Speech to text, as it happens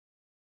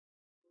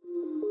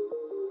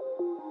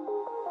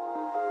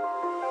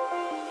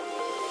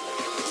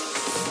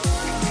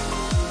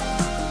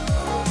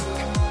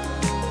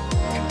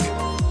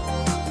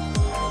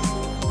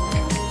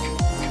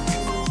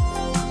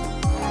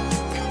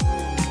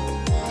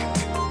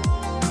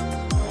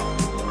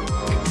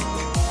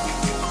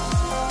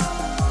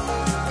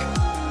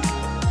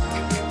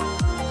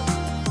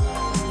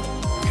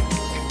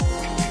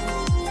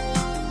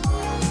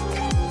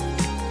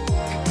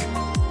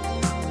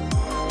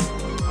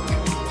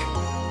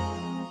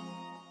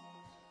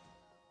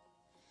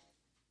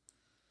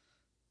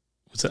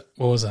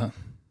What was that?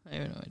 I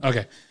have no idea.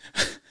 Okay.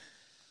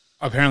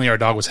 Apparently our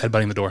dog was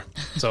headbutting the door.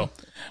 So,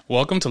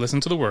 welcome to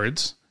Listen to the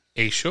Words,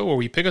 a show where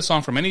we pick a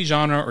song from any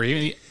genre or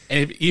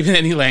even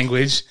any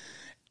language.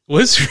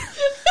 What?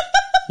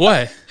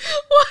 Well,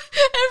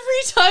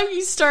 every time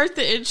you start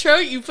the intro,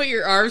 you put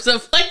your arms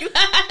up like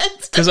that.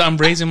 Because I'm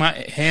raising my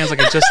hands like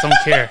I just don't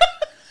care.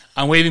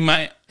 I'm waving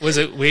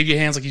wave your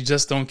hands like you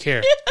just don't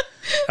care. Yeah.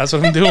 That's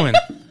what I'm doing.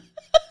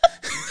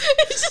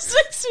 It just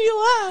makes me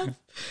laugh.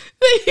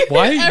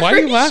 Why are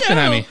you laughing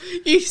at me?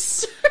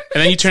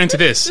 And then you turn into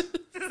this.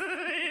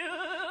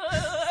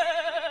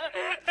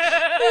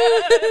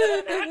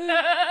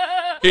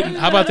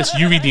 How about this?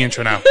 You read the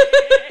intro now.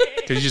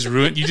 Because you just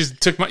ruined. You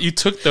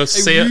took the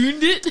sail.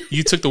 Ruined it.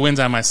 You took the winds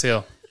out of my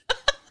sail.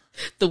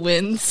 The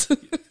winds.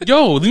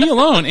 Yo, leave me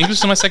alone. English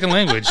is my second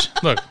language.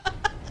 Look.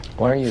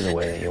 Why are you the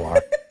way that you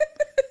are?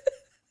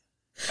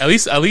 At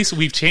least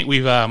we've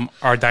changed.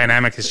 Our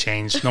dynamic has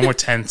changed. No more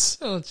tense.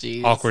 Oh,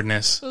 jeez.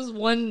 Awkwardness. It was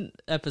one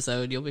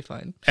episode. You'll be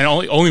fine. And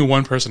only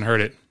one person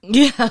heard it.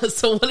 Yeah.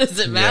 So what does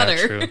it matter?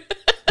 Yeah, true.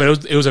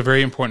 But it was a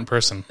very important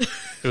person.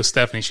 It was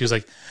Stephanie. She was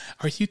like,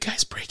 "Are you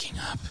guys breaking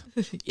up?"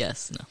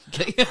 Yes. No.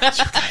 Are you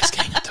guys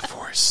getting a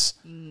divorce?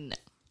 No.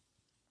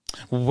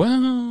 Well,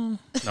 no,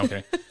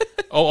 okay.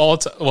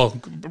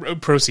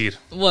 Proceed.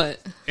 What?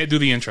 Do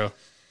the intro.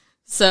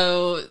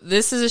 So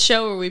this is a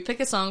show where we pick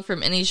a song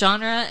from any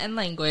genre and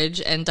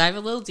language and dive a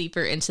little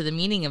deeper into the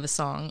meaning of a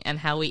song and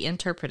how we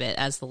interpret it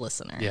as the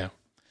listener. Yeah.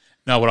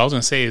 Now, what I was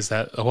going to say is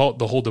that the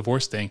whole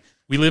divorce thing,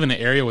 we live in an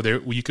area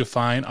where you could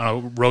find on a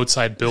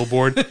roadside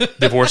billboard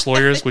divorce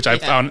lawyers, which I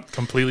found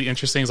completely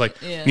interesting. It's like,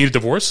 need a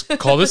divorce?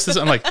 Call this.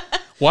 I'm like,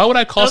 why would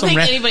I call some? I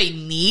don't think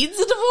anybody needs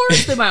a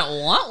divorce. They might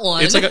want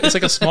one. It's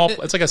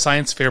like a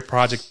science fair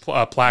project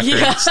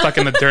placard stuck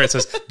in the dirt. It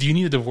says, "Do you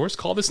need a divorce?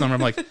 Call this number."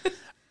 I'm like,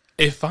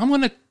 if I'm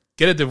gonna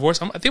get a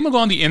divorce, I think I'm gonna go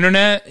on the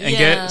internet and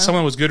get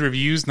someone with good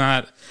reviews,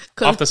 not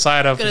off the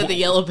side of the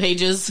yellow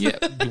pages. Yeah,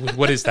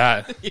 what is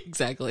that?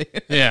 Exactly.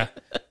 Yeah.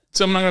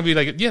 So I'm not gonna be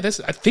like, yeah,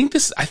 I think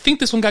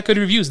this one got good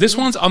reviews. This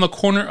one's on the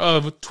corner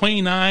of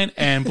 29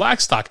 and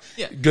Blackstock.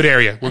 Yeah. Good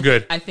area. We're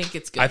good. I think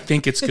it's good. I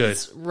think it's good.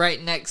 It's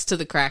right next to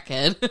the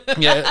crackhead.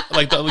 Yeah,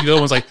 like the other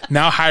one's like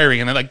now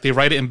hiring, and then they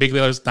write it in big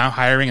letters, now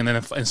hiring, and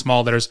then in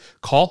small letters,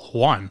 call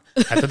Juan.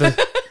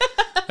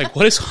 Like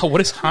what is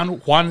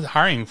Juan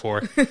hiring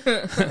for?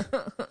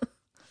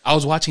 I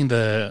was watching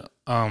the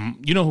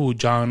you know who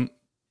John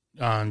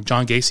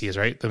Gacy is,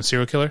 right? The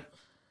serial killer.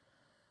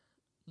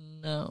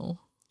 No.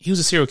 He was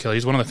a serial killer.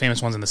 He's one of the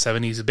famous ones in the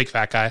 70s. A big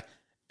fat guy.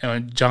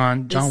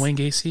 John Wayne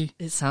Gacy.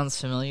 It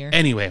sounds familiar.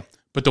 Anyway,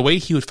 but the way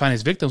he would find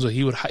his victims was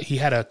he was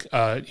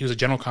a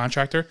general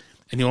contractor,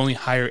 and he would only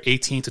hire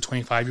 18 to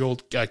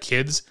 25-year-old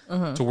kids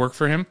to work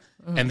for him,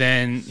 and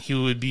then he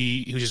would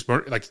just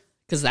like,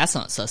 because that's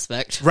not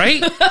suspect,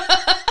 right?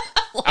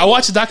 I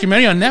watched a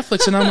documentary on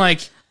Netflix, and I'm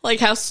like. Like,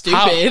 how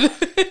stupid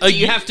do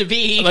you have to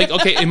be? Like,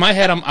 okay, in my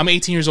head, I'm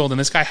 18 years old, and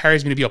this guy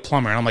hires me to be a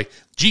plumber. And I'm like,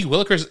 gee,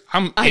 Willikers,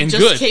 I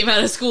just came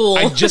out of school.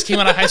 I just came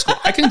out of high school.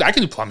 I can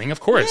do plumbing, of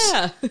course.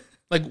 Yeah.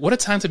 Like, what a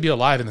time to be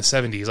alive in the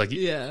 70s. Like,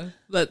 yeah,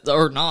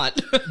 or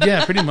not.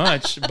 Yeah, pretty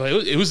much. But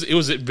it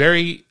was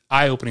very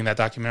eye-opening, that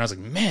documentary. I was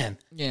like, man.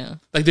 Yeah.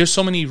 Like, there's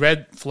so many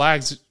red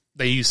flags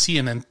that you see,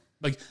 and then,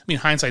 like, I mean,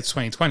 hindsight's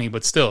 20/20,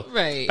 but still.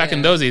 Right. Back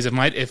in those days,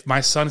 if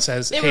my son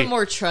says, they were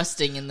more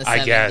trusting in the 70s.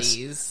 I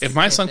guess. If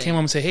my son came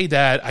home and said, hey,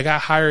 Dad, I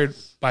got hired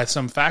by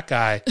some fat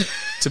guy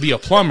to be a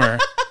plumber.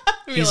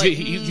 he's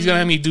going to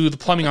have me do the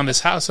plumbing on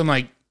this house. I'm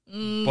like,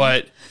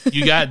 but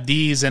you got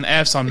D's and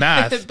F's on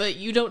math. But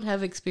you don't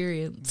have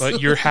experience.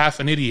 But you're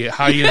half an idiot.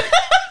 How are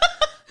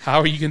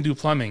you going to do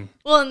plumbing?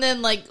 Well, and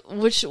then, like,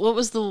 what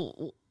was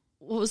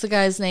the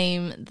guy's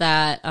name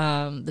that,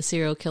 the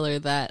serial killer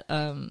that,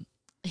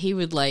 he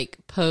would like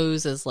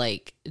pose as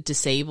like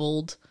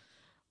disabled,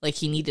 like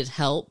he needed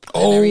help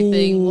and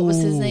everything. What was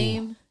his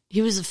name?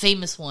 He was a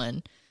famous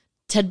one.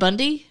 Ted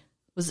Bundy?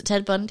 Was it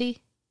Ted Bundy?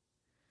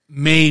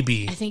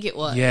 Maybe. I think it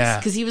was. Yeah.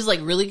 Because he was like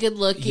really good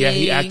looking. Yeah,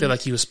 he acted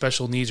like he was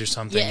special needs or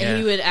something. Yeah, and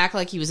he would act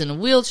like he was in a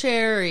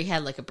wheelchair or he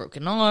had like a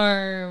broken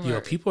arm.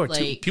 Yo, people were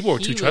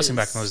too trusting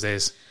back in those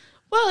days.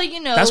 Well,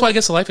 you know. That's why I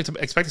guess the life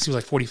expectancy was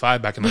like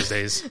 45 back in those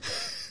days.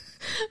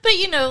 But,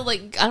 you know,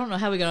 like, I don't know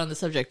how we got on the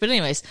subject, but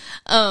anyways,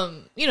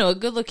 you know, a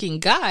good-looking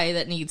guy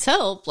that needs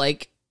help,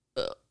 like,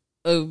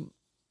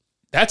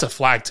 that's a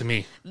flag to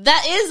me.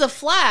 That is a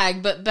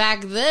flag, but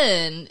back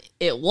then,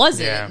 it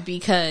wasn't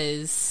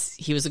because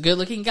he was a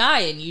good-looking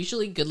guy, and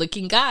usually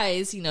good-looking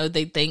guys, you know,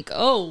 they think,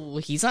 oh,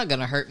 he's not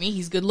gonna hurt me,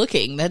 he's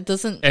good-looking. That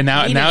doesn't mean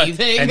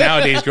anything. And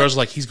nowadays, girls are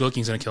like, he's good-looking,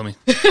 he's gonna kill me.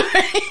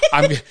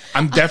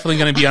 I'm definitely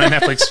gonna be on a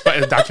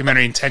Netflix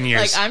documentary in 10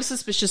 years. Like, I'm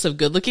suspicious of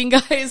good-looking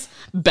guys,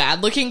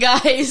 bad-looking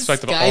guys,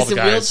 guys in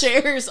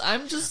wheelchairs.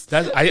 I'm just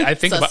I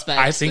think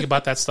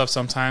about that stuff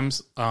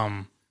sometimes.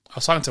 I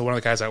was talking to one of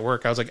the guys at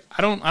work. I was like,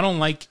 I don't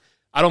like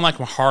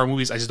horror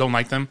movies. I just don't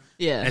like them.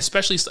 Yeah. And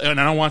especially,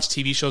 and I don't watch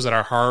TV shows that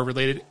are horror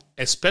related,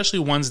 especially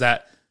ones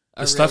that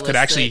the stuff could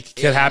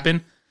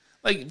happen.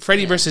 Like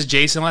Freddy versus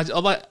Jason,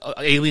 all that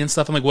alien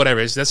stuff. I'm like, whatever.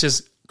 That's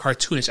just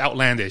cartoonish,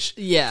 outlandish.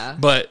 Yeah.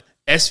 But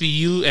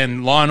SVU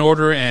and Law and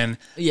Order and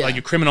Yeah. like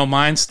your Criminal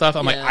Minds stuff,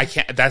 I'm like, Yeah. I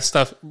can't. That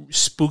stuff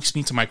spooks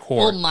me to my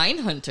core. Well,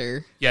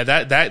 Mindhunter. Yeah,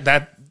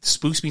 that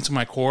spooks me to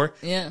my core.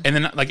 Yeah. And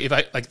then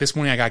like this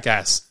morning I got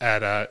gas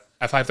at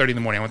 5:30 in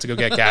the morning. I went to go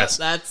get gas.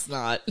 That's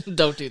not.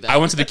 Don't do that. I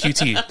went to the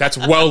QT. That's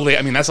well late.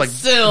 I mean, that's like,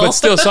 Still. but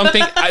still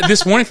something.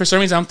 This morning, for some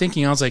reason, I'm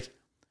thinking, I was like,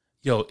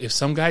 yo, if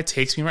some guy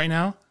takes me right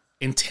now,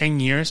 in 10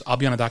 years, I'll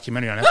be on a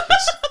documentary on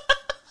Netflix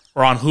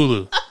or on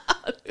Hulu.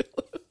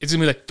 It's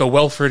gonna be like the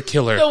Welford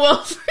Killer.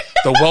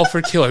 The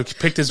Welford Killer. He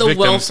picked his victims.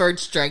 Welford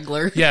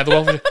Strangler. Yeah, the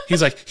Welford.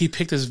 He's like, he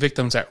picked his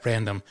victims at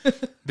random.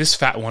 This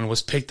fat one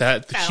was picked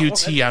at the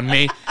QT on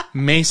May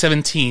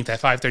 17th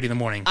at 5:30 in the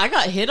morning. I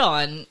got hit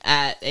on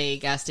at a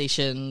gas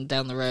station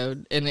down the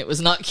road, and it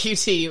was not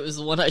QT. It was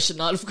the one I should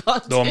not have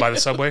gone to. The one by the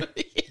subway?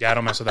 Yeah, I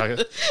don't mess with that.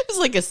 It was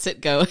like a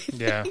Citgo.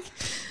 Yeah.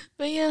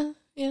 But yeah.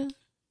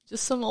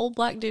 Just some old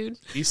black dude.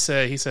 He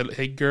said,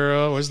 hey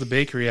girl, where's the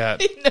bakery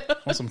at? I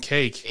want some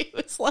cake. He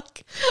was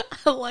like,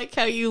 I like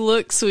how you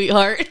look,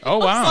 sweetheart. Oh,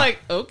 wow. I was like,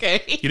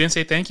 okay. You didn't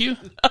say thank you?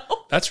 No.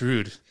 That's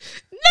rude.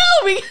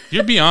 No, because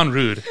You're beyond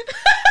rude.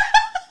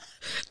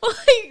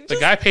 like, The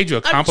guy paid you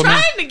a I'm compliment.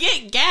 trying to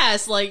get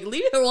gas. Like,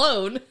 leave it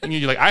alone. And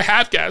you're like, I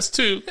have gas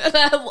too. And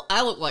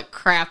I looked like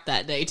crap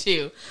that day,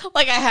 too.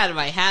 Like, I had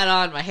my hat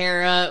on, my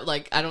hair up.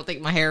 Like, I don't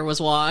think my hair was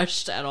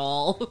washed at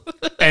all.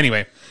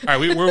 Anyway, all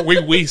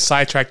right, we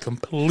sidetracked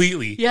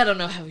completely Yeah, I don't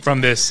know how we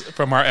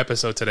from our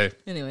episode today.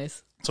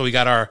 Anyways. So we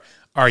got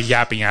our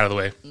yapping out of the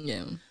way.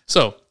 Yeah.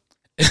 So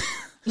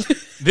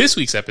this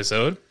week's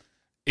episode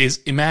is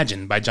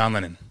Imagine by John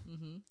Lennon.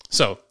 Mm-hmm.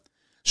 So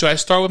should I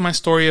start with my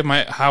story of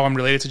how I'm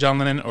related to John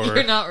Lennon, or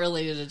You're not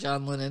related to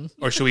John Lennon.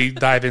 or should we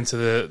dive into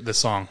the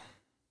song?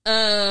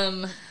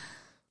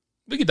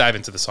 We could dive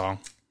into the song.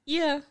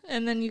 Yeah,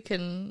 and then you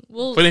can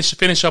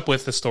Finish up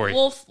with the story.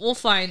 We'll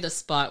find a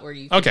spot where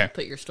you can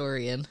put your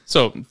story in.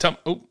 So tell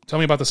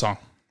me about the song.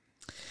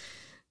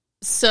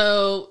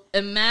 So,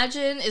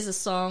 Imagine is a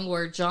song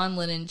where John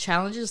Lennon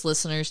challenges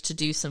listeners to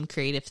do some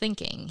creative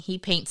thinking. He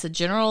paints a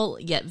general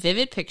yet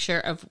vivid picture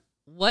of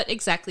what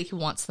exactly he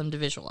wants them to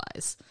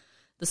visualize.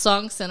 The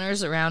song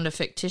centers around a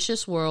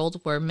fictitious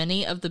world where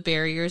many of the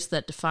barriers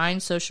that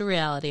define social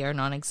reality are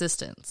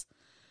non-existent.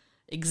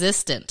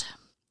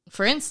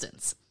 For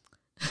instance,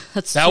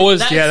 that's too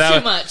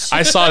much.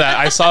 I saw that.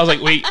 I was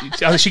like, wait,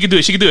 she could do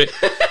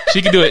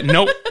it.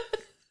 Nope.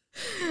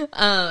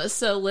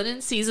 So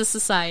Lennon sees a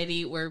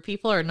society where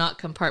people are not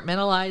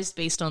compartmentalized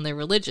based on their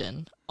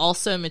religion.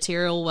 Also,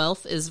 material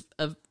wealth is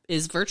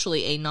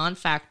virtually a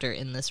non-factor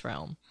in this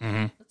realm.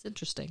 Mm-hmm. That's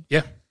interesting.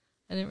 Yeah.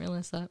 I didn't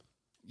realize that.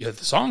 Yeah,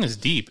 the song is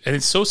deep, and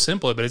it's so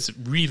simple, but it's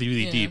really,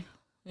 really deep.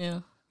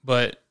 Yeah.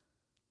 But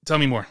tell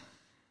me more.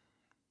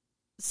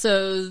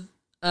 So,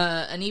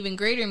 an even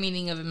greater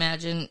meaning of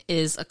Imagine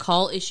is a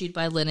call issued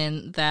by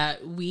Lennon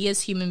that we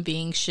as human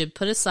beings should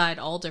put aside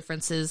all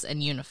differences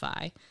and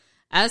unify.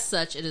 As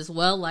such, it is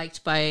well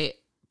liked by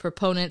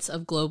proponents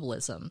of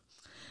globalism.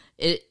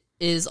 It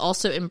is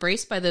also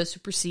embraced by those who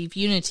perceive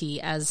unity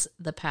as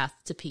the path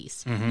to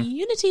peace. Mm-hmm.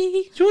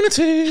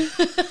 Unity.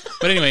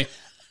 But anyway,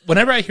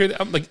 whenever I hear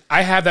that, like,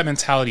 I have that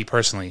mentality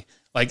personally.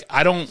 Like,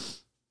 I don't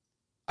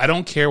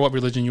care what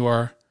religion you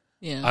are.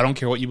 Yeah. I don't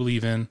care what you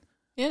believe in.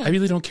 Yeah. I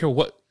really don't care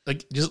what,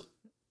 like, just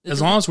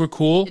as long as we're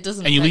cool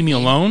and you leave me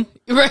alone.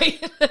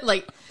 Right.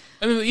 Like,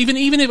 I mean,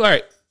 even if, all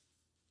right.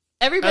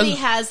 Everybody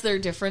has their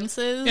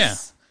differences. Yeah.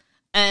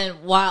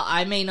 And while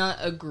I may not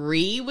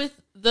agree with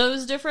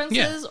those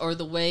differences or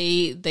the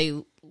way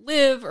they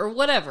live or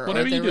whatever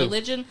or their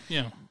religion,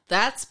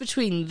 that's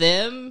between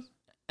them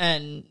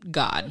and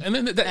God.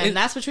 And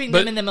that's between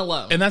them and them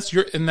alone. And that's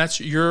your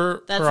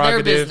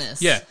prerogative. Their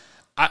business. Yeah.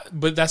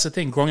 But that's the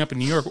thing. Growing up in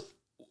New York,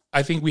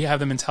 I think we have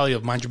the mentality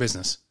of mind your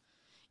business.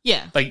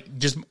 Yeah. Like,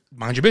 just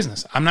mind your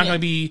business. I'm not going to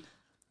be,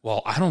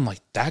 well, I don't like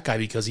that guy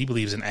because he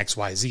believes in X,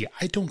 Y, Z.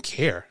 I don't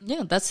care.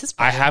 Yeah, that's his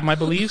problem. I have my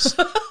beliefs,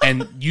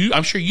 and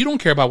I'm sure you don't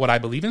care about what I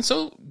believe in,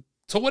 so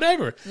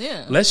whatever.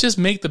 Yeah. Let's just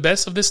make the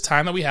best of this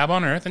time that we have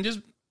on Earth and just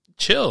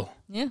chill.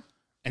 Yeah.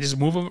 And just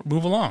move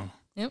along.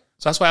 Yep.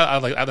 So that's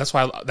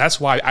why that's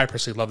why I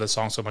personally love this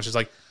song so much. It's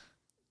like,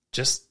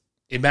 just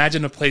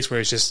imagine a place where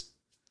it's just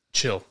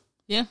chill.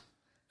 Yeah.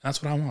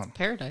 That's what I want.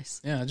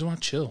 Paradise. Yeah, I just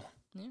want to chill.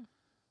 Yeah.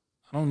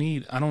 I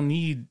don't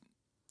need.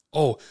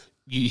 Oh,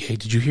 hey,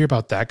 did you hear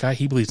about that guy?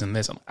 He believes in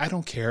this. I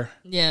don't care.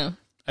 Yeah.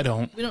 I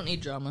don't. We don't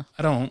need drama.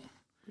 I don't.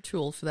 We're too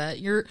old for that.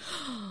 You're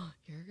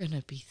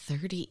gonna be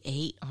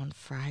 38 on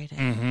Friday.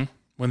 Mm-hmm.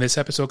 When this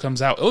episode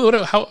comes out.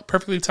 Oh, how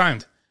perfectly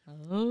timed.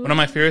 Oh. One of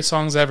my favorite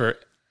songs ever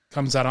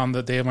comes out on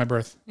the day of my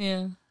birth.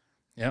 Yeah.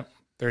 Yep.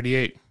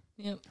 38.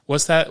 Yep.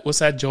 What's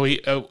that, Joey?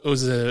 It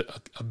was a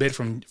bit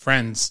from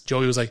Friends.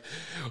 Joey was like,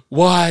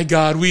 "Why,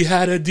 God, we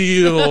had a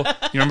deal." You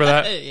remember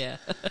that? Yeah.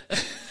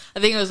 I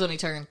think it was when he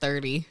turned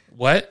 30.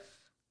 What?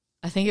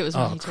 I think it was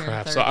when he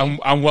turned 30. So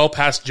I'm well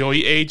past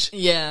Joey age.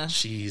 Yeah.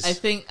 Jeez. I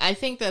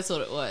think that's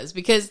what it was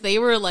because they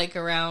were like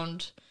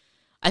around.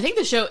 I think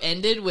the show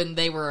ended when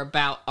they were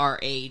about our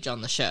age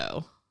on the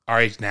show.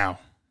 Our age now.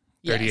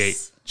 38.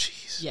 Yes.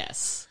 Jeez.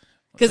 Yes.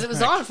 Because it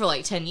was on for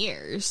like 10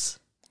 years.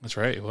 That's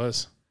right, it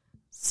was.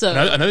 So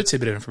Another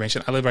tidbit of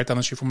information. I live right down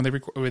the street from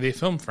where they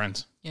filmed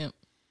Friends. Yep.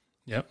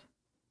 Yep.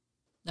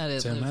 I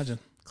didn't live imagine.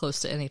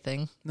 close to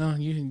anything. No,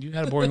 you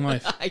had a boring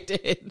life. I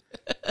did.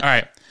 All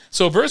right.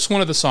 So verse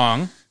 1 of the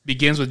song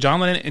begins with John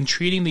Lennon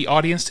entreating the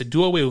audience to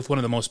do away with one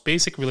of the most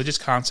basic religious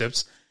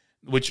concepts,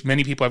 which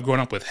many people have grown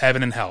up with,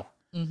 heaven and hell.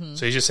 Mm-hmm.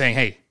 So he's just saying,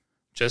 hey,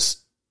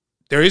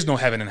 there is no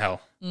heaven and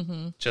hell.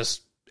 Mm-hmm.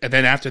 And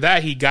then after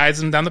that, he guides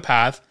them down the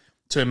path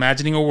to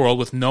imagining a world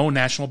with no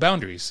national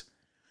boundaries.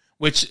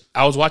 Which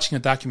I was watching a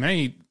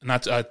documentary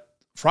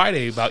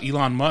Friday about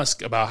Elon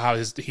Musk, about how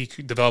he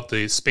developed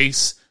the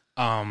space,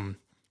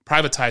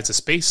 privatized the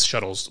space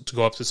shuttles to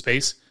go up to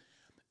space.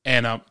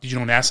 And did you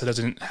know NASA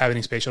doesn't have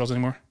any space shuttles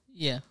anymore?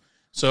 Yeah.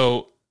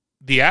 So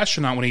the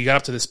astronaut, when he got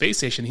up to the space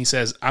station, he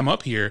says, I'm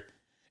up here,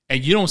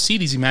 and you don't see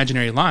these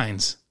imaginary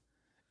lines.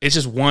 It's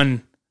just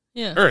one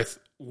Earth.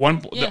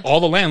 All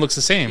the land looks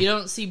the same. You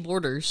don't see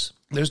borders.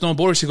 There's no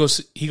borders. He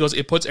goes,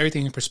 it puts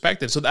everything in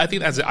perspective. So I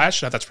think as an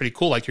astronaut, that's pretty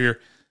cool. Like you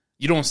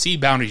don't see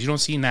boundaries. You don't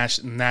see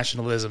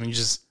nationalism.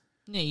 It's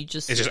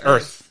just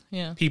Earth.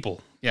 Yeah.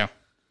 People. Yeah.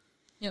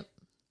 Yep.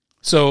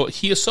 So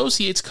he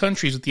associates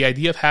countries with the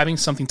idea of having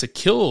something to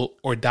kill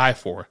or die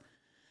for,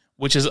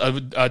 which is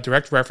a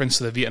direct reference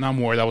to the Vietnam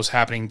War that was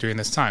happening during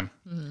this time.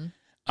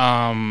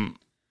 Mm-hmm.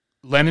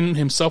 Lennon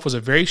himself was a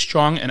very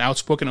strong and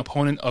outspoken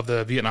opponent of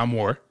the Vietnam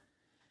War,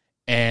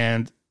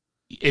 and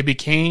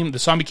the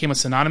song became a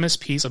synonymous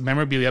piece of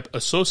memorabilia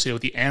associated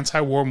with the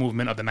anti-war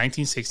movement of the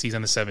 1960s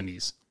and the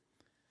 70s.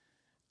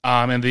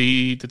 And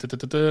he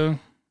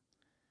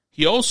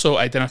also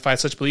identified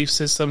such belief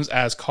systems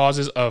as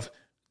causes of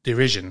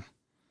derision,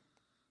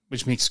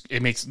 which makes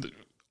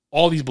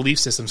all these belief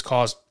systems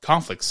cause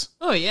conflicts.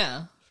 Oh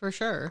yeah, for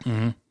sure.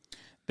 Mm-hmm.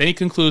 Then he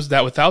concludes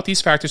that without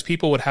these factors,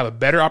 people would have a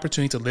better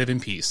opportunity to live in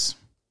peace.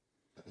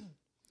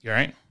 You all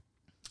right?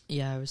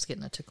 Yeah, I was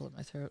getting a tickle in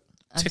my throat.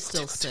 I'm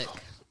still sick. Tickle.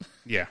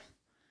 Yeah.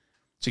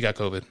 So you got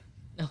COVID.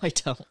 No, I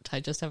don't. I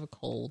just have a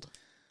cold.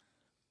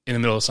 In the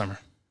middle of summer.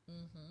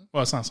 Mm-hmm.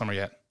 Well, it's not summer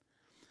yet.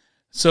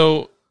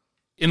 So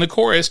in the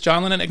chorus,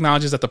 John Lennon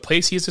acknowledges that the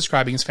place he is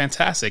describing is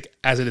fantastic,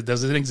 as it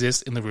doesn't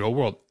exist in the real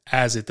world.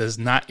 As it does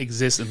not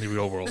exist in the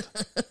real world.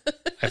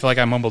 I feel like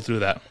I mumbled through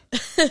that.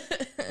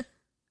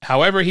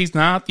 However, he's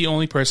not the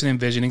only person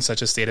envisioning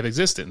such a state of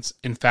existence.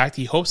 In fact,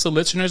 he hopes the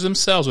listeners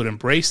themselves would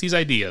embrace these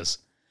ideas.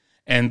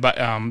 And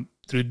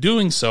through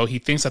doing so, he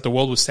thinks that the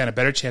world would stand a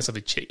better chance of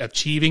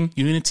achieving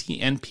unity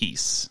and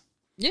peace.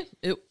 Yeah,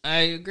 I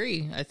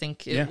agree. I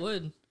think it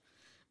would.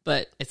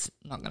 But it's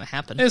not going to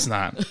happen. It's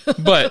not.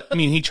 But, I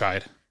mean, he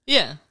tried.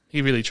 Yeah.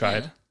 He really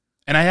tried. Yeah.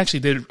 And I actually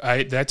did.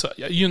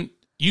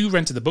 You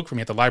rented the book for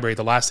me at the library,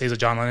 The Last Days of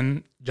John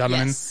Lennon.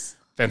 Lennon.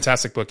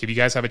 Fantastic book. If you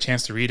guys have a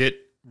chance to read it,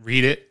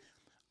 read it.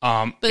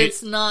 But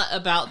it's not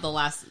about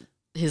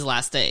his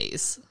last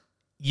days.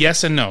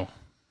 Yes and no.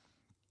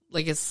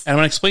 Like it's. And I'm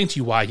going to explain to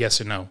you why yes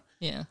and no.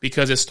 Yeah.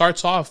 Because it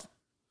starts off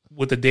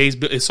with the days.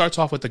 It starts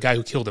off with the guy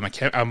who killed him.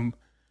 I'm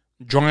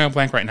drawing a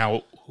blank right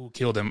now who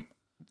killed him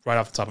right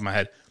off the top of my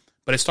head.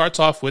 But it starts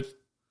off with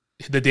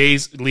the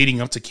days leading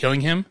up to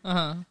killing him.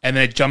 Uh-huh. And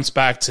then it jumps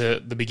back to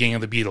the beginning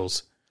of the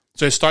Beatles.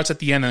 So it starts at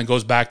the end and it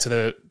goes back to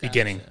the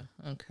beginning.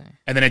 Okay.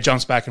 And then it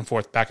jumps back and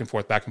forth, back and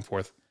forth, back and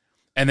forth.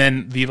 And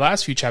then the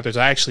last few chapters,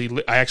 I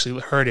actually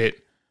heard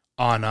it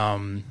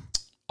on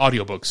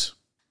audiobooks,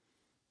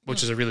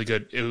 which is a really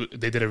good.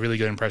 They did a really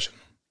good impression.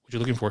 What you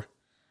looking for?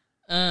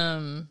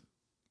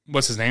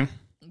 What's his name?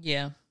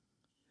 Yeah,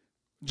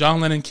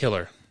 John Lennon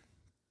Killer.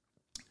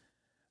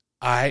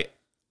 I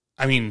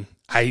mean,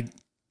 I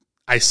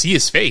see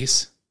his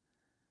face.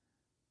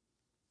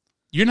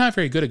 You're not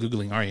very good at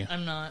Googling, are you?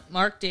 I'm not.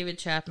 Mark David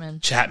Chapman.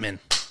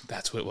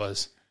 That's what it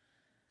was.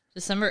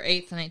 December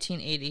 8th,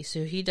 1980.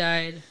 So he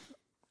died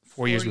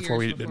 4 years before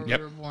we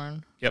were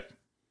born. Yep.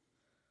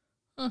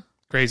 Huh.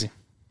 Crazy.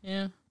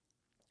 Yeah.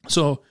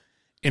 So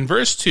in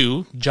verse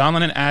 2, John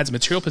Lennon adds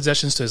material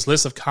possessions to his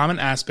list of common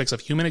aspects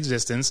of human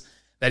existence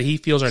that he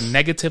feels are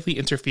negatively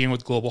interfering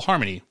with global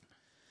harmony.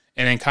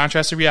 And in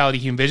contrast to reality,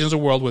 he envisions a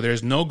world where there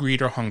is no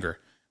greed or hunger.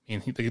 I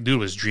mean, the dude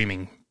was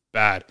dreaming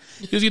bad.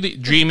 He was either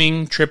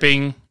dreaming,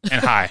 tripping,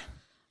 and high.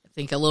 I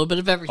think a little bit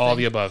of everything. All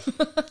the above.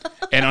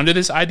 And under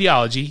this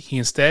ideology, he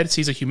instead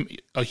sees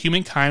a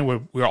humankind where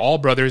we are all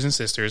brothers and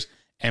sisters,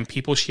 and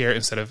people share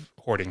instead of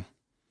hoarding.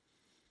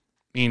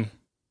 I mean,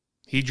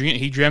 he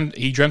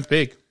dreamt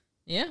big.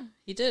 Yeah,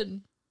 he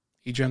did.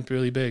 He dreamt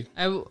really big.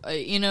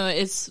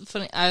 It's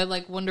funny.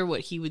 I wonder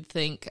what he would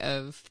think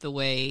of the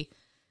way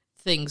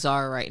things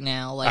are right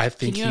now. Like, I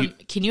think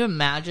can you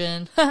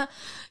imagine?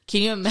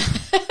 Can you imagine?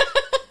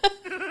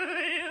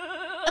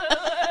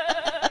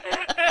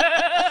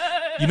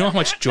 You know how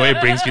much joy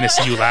it brings me to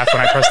see you laugh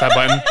when I press that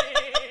button?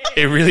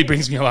 It really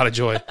brings me a lot of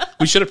joy.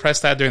 We should have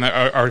pressed that during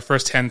our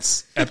first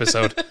tense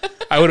episode.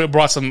 I would have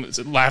brought some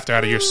laughter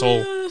out of your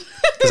soul.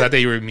 Because that day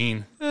you were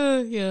mean.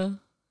 Yeah,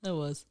 that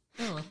was.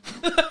 Oh.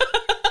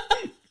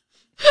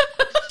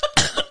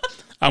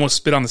 I almost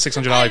spit on the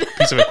 $600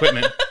 piece of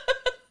equipment.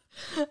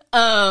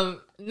 No,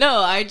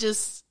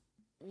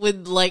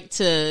 would like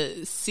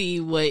to see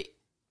what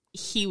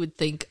he would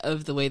think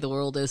of the way the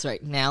world is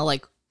right now.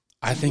 Like,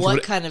 I think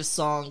what kind of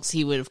songs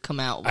he would have come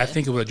out with. I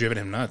think it would have driven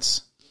him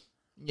nuts.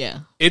 Yeah.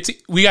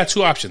 We got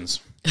two options.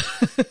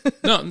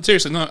 No,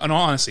 seriously, no, in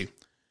all honesty.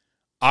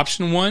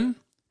 Option one,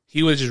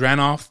 he would have just ran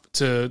off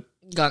to...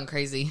 Gone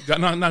crazy. He would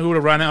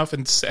have run off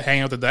and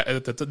hang out with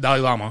the Dalai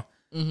Lama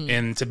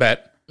in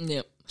Tibet.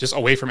 Yep. Just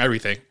away from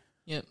everything.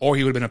 Yep. Or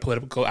he would have been a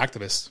political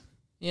activist.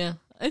 Yeah.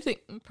 I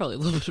think probably a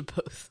little bit of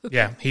both.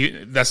 Yeah.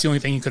 That's the only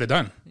thing he could have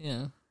done.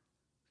 Yeah.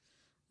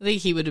 I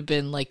think he would have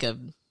been like a...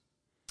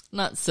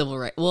 Not civil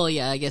rights. Well,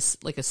 yeah, I guess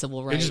like a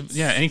civil rights.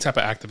 Any type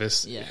of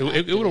activist. Yeah,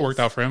 it would have worked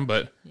out for him,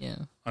 but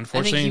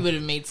unfortunately... I think he would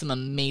have made some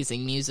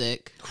amazing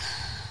music.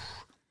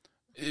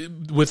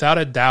 Without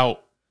a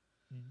doubt,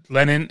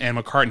 Lennon and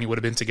McCartney would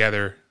have been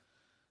together.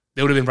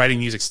 They would have been writing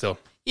music still.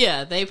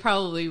 Yeah, they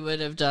probably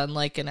would have done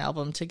like an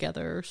album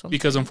together or something.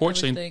 Because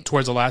unfortunately,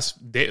 towards the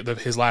last day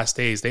of his last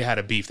days, they had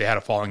a beef. They had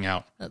a falling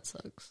out. That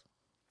sucks.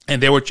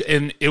 And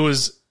it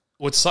was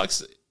what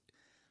sucks.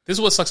 This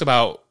is what sucks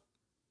about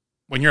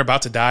when you're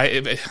about to die.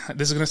 This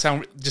is going to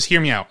sound. Just hear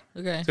me out.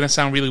 Okay. It's going to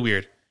sound really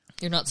weird.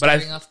 You're not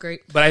starting off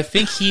great. But I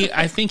think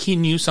he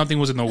knew something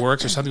was in the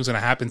works or something was going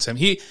to happen to him.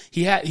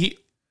 He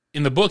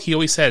in the book he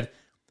always said,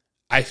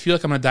 "I feel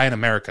like I'm going to die in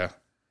America."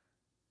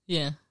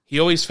 Yeah. He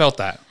always felt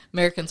that.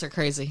 Americans are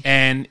crazy.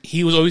 And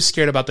he was always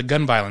scared about the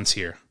gun violence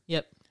here.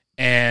 Yep.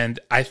 And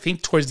I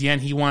think towards the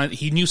end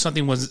he knew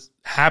something was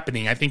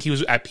happening. I think he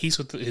was at peace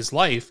with his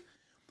life.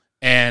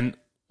 And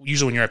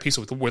usually when you're at peace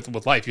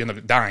with life, you end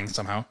up dying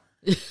somehow.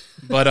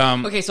 But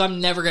okay, so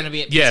I'm never going to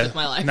be at peace with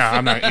my life. No,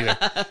 I'm not either.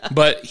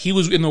 But he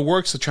was in the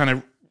works of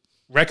trying to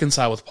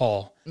reconcile with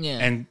Paul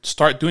and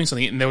start doing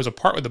something. And there was a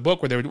part with the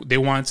book where they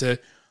wanted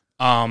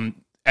to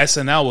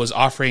SNL was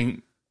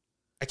offering,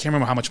 I can't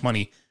remember how much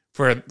money,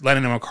 for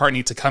Lennon and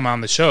McCartney to come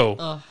on the show.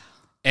 Ugh.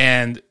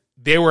 And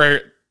they were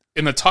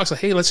in the talks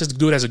like, hey, let's just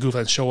do it as a goof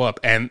and show up.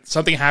 And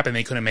something happened,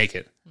 they couldn't make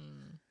it.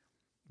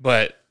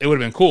 But it would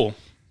have been cool.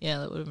 Yeah,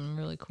 that would have been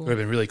really cool. It would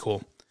have been really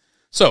cool.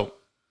 So,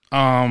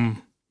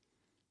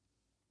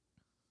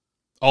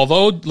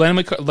 although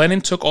Lennon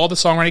took all the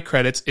songwriting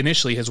credits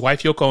initially, his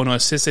wife Yoko Ono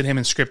assisted him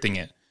in scripting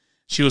it.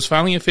 She was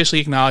finally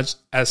officially acknowledged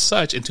as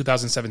such in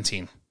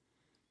 2017.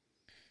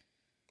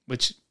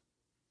 Which,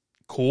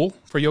 cool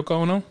for Yoko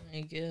Ono.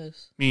 I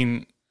guess. I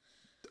mean,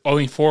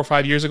 only 4 or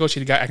 5 years ago,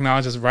 she got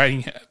acknowledged as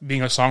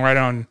being a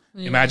songwriter on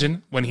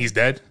Imagine when he's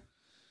dead.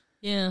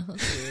 Yeah,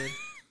 that's weird.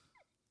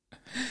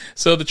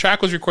 So the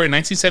track was recorded in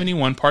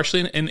 1971,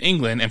 partially in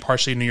England and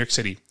partially in New York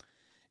City.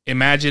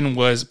 Imagine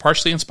was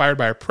partially inspired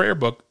by a prayer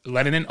book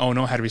Lennon and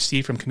Ono had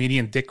received from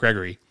comedian Dick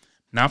Gregory.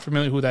 Not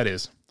familiar who that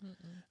is.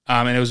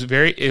 And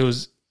it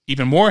was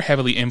even more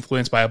heavily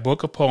influenced by a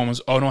book of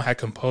poems Ono had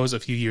composed a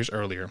few years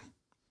earlier.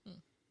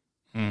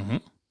 Mm-hmm.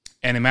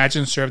 And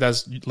Imagine served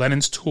as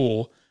Lennon's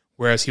tool,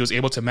 whereas he was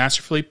able to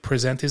masterfully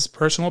present his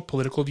personal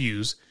political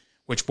views,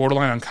 which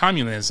borderline on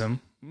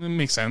communism,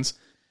 makes sense,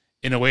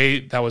 in a way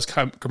that was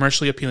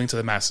commercially appealing to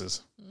the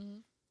masses. Mm-hmm.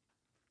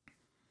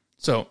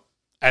 So,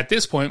 at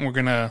this point, we're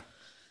gonna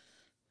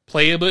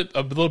play a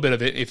little bit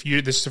of it. If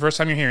this is the first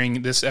time you're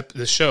hearing this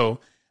show,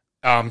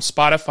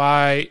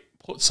 Spotify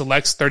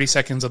selects 30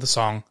 seconds of the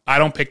song. I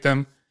don't pick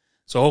them,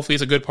 so hopefully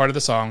it's a good part of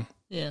the song.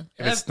 Yeah,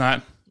 if it's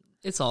not,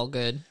 it's all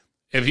good.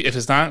 If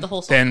it's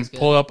not, then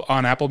pull up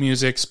on Apple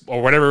Music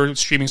or whatever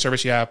streaming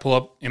service you have. Pull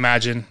up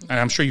Imagine, and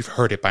I'm sure you've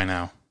heard it by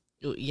now.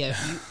 Yeah.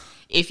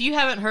 If you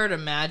haven't heard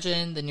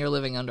Imagine, then you're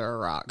living under a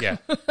rock. Yeah.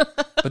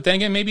 But then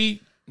again,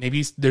 maybe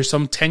there's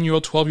some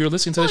 10-year-old, 12-year-old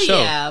listening to the show.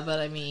 Yeah, but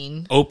I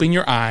mean, open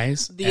your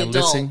eyes and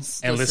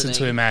listen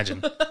to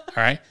Imagine. All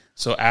right.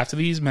 So after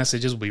these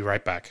messages, we'll be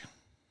right back.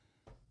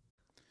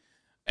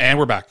 And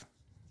we're back.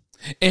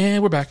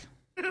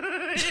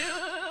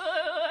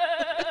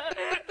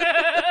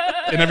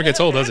 It never gets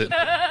old, does it?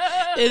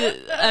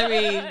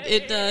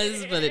 It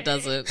does, but it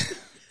doesn't.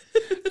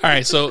 All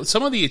right, so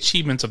some of the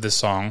achievements of this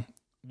song,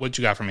 what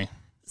you got for me?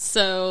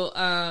 So,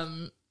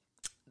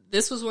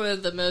 this was one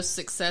of the most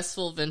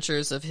successful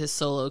ventures of his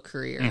solo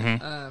career.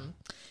 Mm-hmm.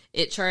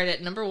 It charted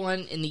at number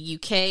 1 in the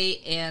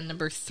UK and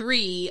number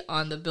 3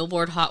 on the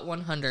Billboard Hot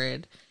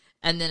 100,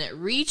 and then it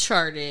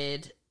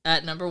recharted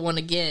at number 1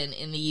 again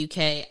in the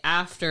UK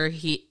after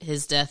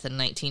his death in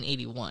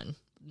 1981.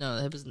 No,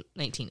 it was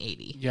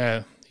 1980.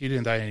 Yeah, he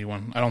didn't die in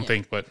 81, I don't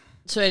think, but...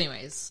 So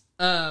anyways,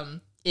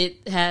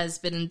 it has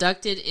been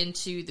inducted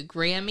into the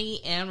Grammy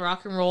and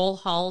Rock and Roll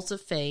Halls of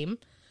Fame.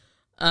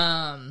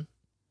 And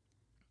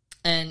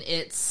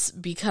it's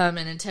become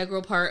an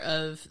integral part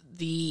of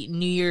the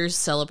New Year's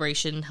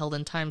celebration held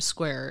in Times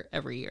Square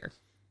every year.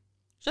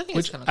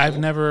 Which I've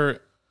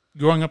never...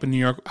 Growing up in New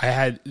York, I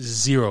had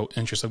zero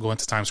interest of going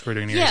to Times Square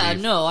during New Year's Eve. Yeah,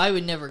 no, I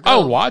would never go. I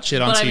would watch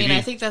it on TV. But I mean,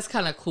 I think that's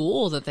kind of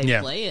cool that they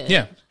play it.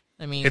 Yeah.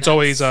 I mean, it's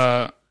always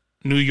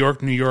New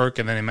York,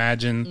 and then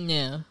Imagine.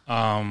 Yeah.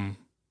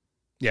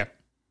 Yeah.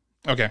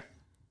 Okay.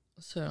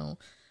 So,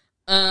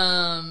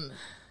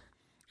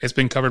 it's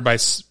been covered by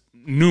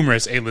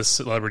numerous A-list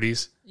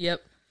celebrities.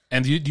 Yep.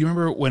 And do you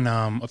remember when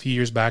a few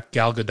years back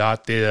Gal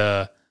Gadot did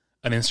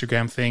an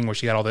Instagram thing where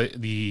she got all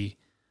the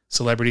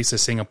celebrities to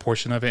sing a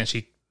portion of it, and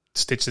she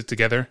stitched it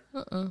together.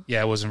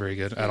 Yeah, it wasn't very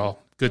good at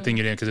all. Good thing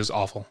you didn't, because it was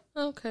awful.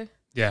 Okay.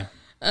 Yeah.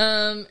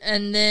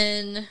 And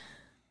then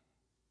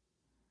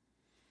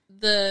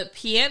the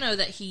piano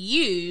that he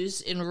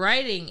used in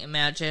writing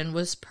Imagine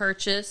was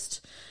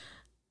purchased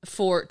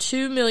for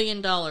 $2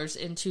 million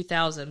in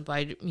 2000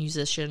 by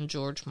musician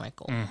George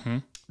Michael. Mm-hmm.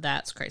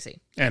 That's crazy.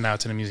 And now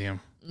it's in a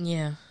museum.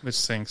 Yeah. Which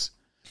stinks.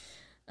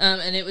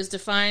 And it was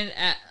defined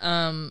at,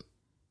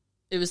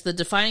 it was the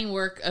defining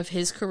work of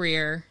his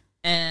career,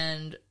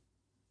 and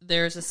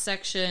there's a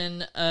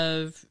section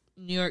of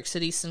New York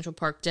City Central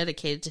Park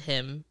dedicated to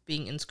him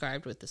being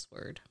inscribed with this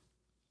word,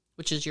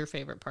 which is your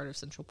favorite part of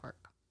Central Park.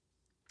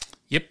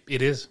 Yep,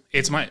 it is.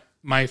 It's my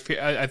I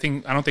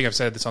don't think I've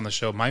said this on the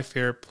show. My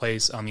favorite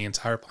place on the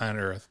entire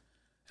planet Earth.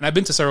 And I've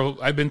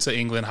been to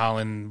England,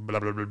 Holland, blah,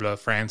 blah, blah, blah,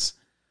 France.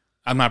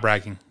 I'm not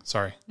bragging.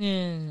 Sorry.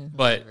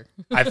 But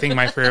I think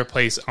my favorite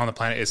place on the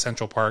planet is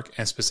Central Park,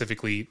 and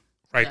specifically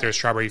there's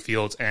Strawberry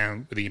Fields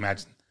and the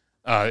Imagine.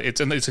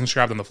 It's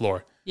inscribed on the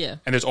floor. Yeah.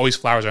 And there's always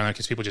flowers around there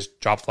because people just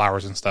drop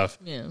flowers and stuff.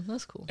 Yeah,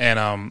 that's cool. And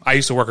I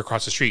used to work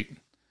across the street.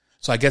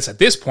 So I guess at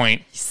this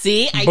point...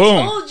 See? I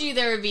told you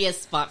there would be a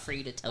spot for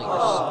you to tell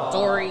your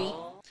story.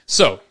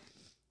 So,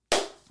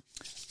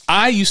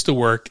 I used to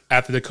work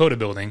at the Dakota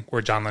building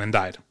where John Lennon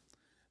died.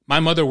 My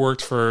mother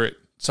worked for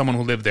someone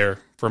who lived there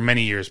for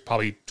many years,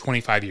 probably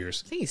 25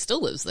 years. I think he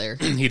still lives there.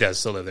 He does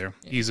still live there.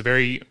 Yeah. He's a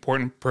very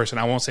important person.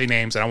 I won't say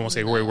names, and I won't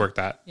say where he worked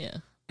at. Yeah.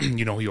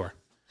 You know who you are.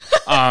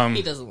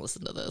 He doesn't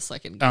listen to this. I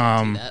can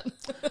guarantee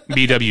that.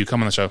 BW,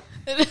 come on the show.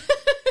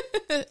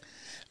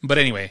 But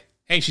anyway,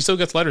 hey, she still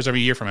gets letters every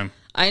year from him.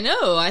 I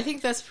know. I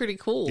think that's pretty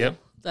cool. Yep.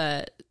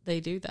 That they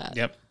do that.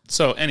 Yep.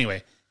 So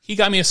anyway, he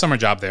got me a summer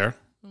job there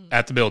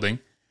at the building.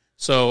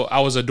 So I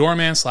was a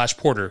doorman /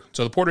 porter.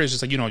 So the porter is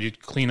just like, you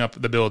clean up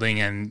the building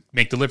and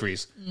make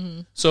deliveries.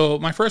 Mm-hmm. So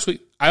my first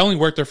week, I only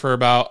worked there for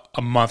about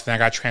a month, and I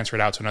got transferred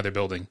out to another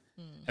building.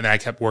 And then I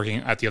kept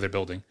working at the other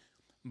building.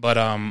 But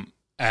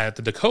at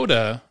the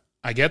Dakota,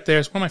 I get there.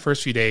 It's one of my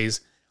first few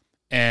days,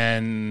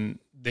 and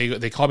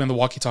they called me on the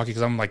walkie-talkie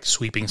because I'm like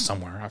sweeping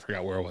somewhere. I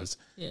forgot where it was.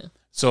 Yeah.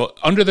 So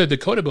under the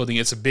Dakota building,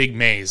 it's a big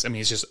maze. I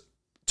mean, it's just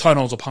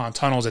tunnels upon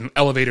tunnels and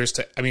elevators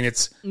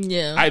it's...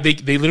 Yeah.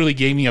 They literally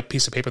gave me a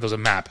piece of paper that was a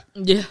map.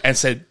 Yeah. And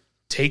said,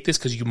 take this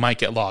because you might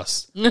get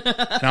lost. And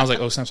I was like,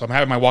 oh, snap. So I'm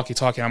having my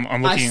walkie-talkie. I'm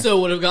looking. I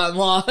still would have gotten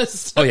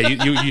lost. Oh, yeah.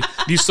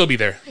 You'd still be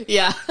there.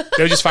 Yeah.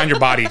 They'll just find your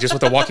body just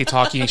with a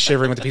walkie-talkie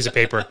shivering with a piece of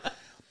paper.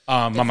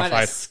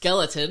 Mummified. A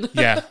skeleton.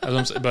 Yeah.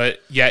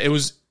 But yeah, it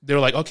was... They were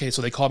like, okay.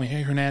 So they called me,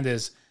 hey,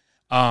 Hernandez,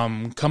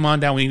 come on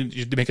down. We need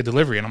you to make a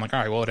delivery. And I'm like, all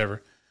right, well,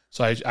 whatever.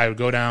 So I would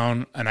go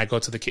down, and I go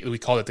to we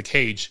call it the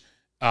cage.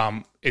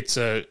 It's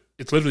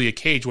literally a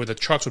cage where the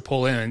trucks would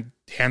pull in and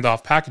hand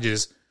off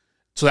packages,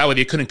 so that way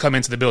they couldn't come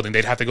into the building.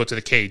 They'd have to go to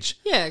the cage.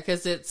 Yeah,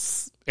 because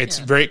it's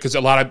because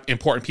a lot of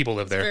important people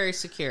live there. Very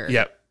secure.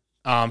 Yep.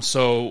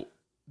 So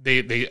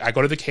I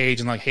go to the cage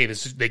and like, hey,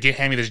 they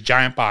hand me this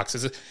giant box,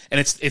 and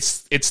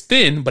it's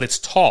thin but it's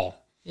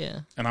tall.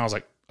 Yeah. And I was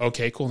like,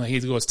 okay, cool. Now he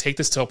goes, take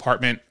this to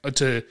apartment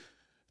to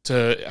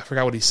I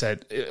forgot what he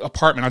said.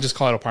 Apartment. I'll just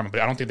call it apartment,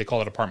 but I don't think they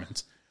call it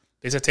apartments.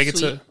 They said take it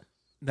to.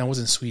 That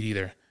wasn't sweet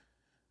either.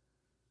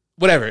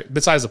 Whatever.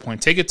 Besides the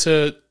point. Take it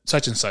to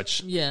such and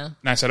such. Yeah.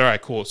 And I said, all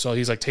right, cool. So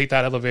he's like, take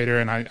that elevator,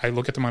 and I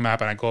look at my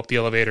map, and I go up the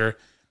elevator,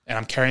 and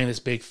I'm carrying this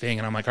big thing,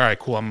 and I'm like, all right,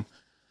 cool.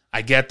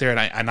 I get there, and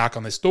I knock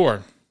on this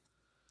door.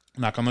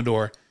 Knock on the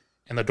door,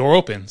 and the door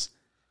opens,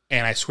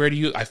 and I swear to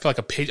you, I felt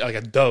like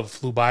a dove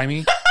flew by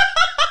me,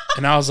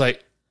 and I was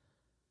like,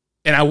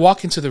 and I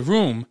walk into the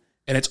room,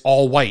 and it's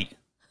all white.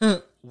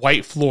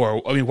 White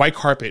floor, white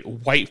carpet,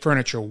 white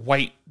furniture,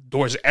 white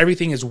doors,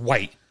 everything is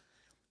white.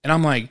 And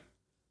I'm like,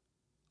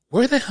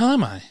 where the hell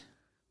am I?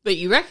 But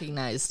you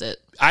recognized it.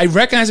 I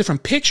recognized it from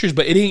pictures,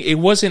 but it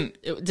wasn't...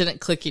 It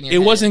didn't click in your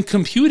head. It wasn't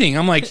computing.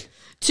 I'm like...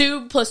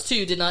 2 +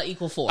 2 did not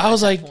equal 4. I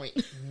was like,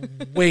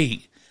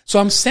 wait. So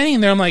I'm standing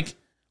there, I'm like,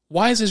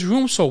 why is this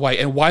room so white?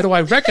 And why do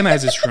I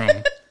recognize this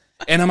room?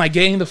 And am I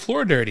getting the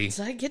floor dirty?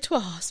 Did I get to a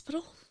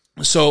hospital?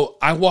 So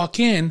I walk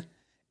in,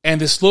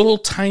 and this little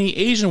tiny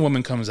Asian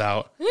woman comes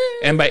out.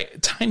 And by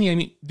tiny, I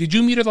mean, did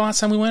you meet her the last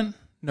time we went?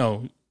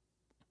 No.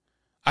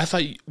 I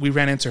thought we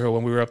ran into her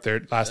when we were up there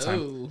last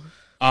time.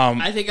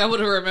 I think I would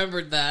have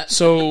remembered that.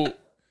 So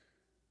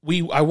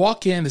I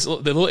walk in, the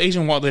little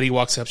Asian lady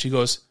walks up. She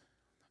goes,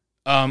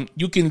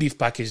 you can leave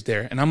package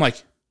there. And I'm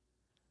like,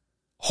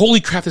 holy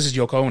crap, this is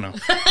Yoko Ono.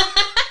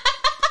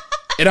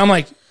 And I'm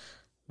like,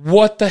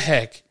 what the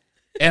heck?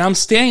 And I'm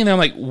standing there, I'm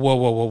like,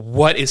 whoa,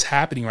 what is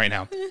happening right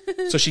now?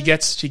 So she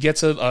gets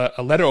a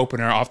letter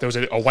opener off. There was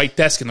a white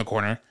desk in the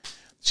corner.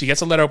 She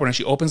gets a letter opener,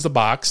 she opens the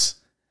box,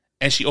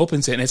 and she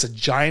opens it, and it's a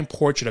giant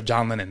portrait of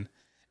John Lennon.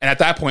 And at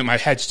that point, my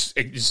head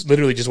just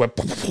literally just went...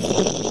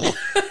 And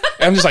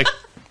I'm just like...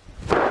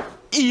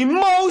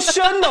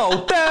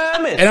 Emotional,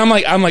 damn it! And I'm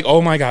like,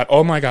 oh my God.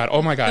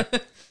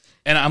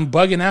 And I'm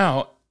bugging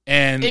out,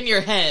 and... In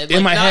your head.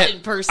 In my not head.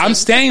 In person. I'm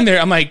standing there,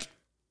 I'm like...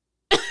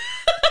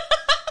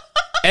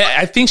 And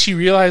I think she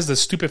realized the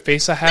stupid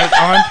face I had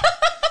on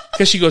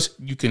because she goes,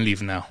 "You can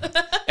leave now."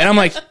 And I'm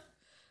like,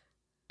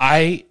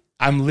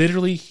 I'm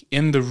literally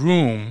in the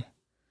room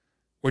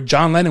where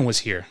John Lennon was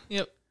here.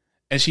 Yep.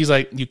 And she's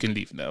like, "You can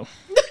leave now."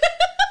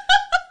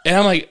 And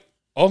I'm like,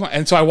 "Oh my!"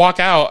 And so I walk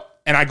out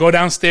and I go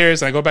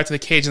downstairs and I go back to the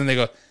cage and they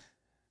go,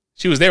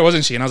 "She was there,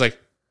 wasn't she?" And I was like,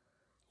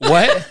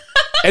 "What?"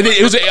 And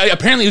it was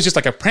apparently it was just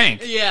like a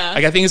prank. Yeah.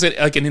 Like I think it's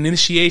like an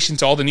initiation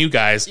to all the new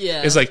guys.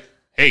 Yeah. It's like,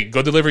 "Hey,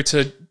 go deliver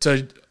to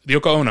the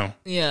Yoko Ono."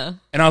 Yeah.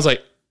 And I was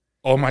like,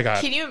 "Oh my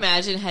god!" Can you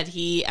imagine had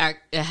he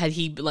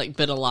like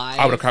been alive?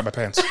 I would have crapped my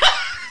pants.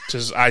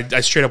 Just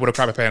I straight up would have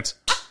crapped my pants.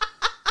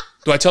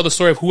 Do I tell the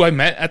story of who I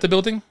met at the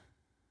building?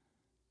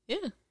 Yeah.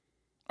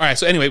 All right.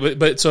 So anyway,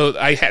 but so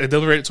I had to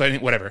deliver it. So I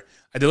didn't, whatever.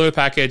 I deliver the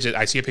package.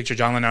 I see a picture of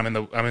John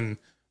Lennon. I'm in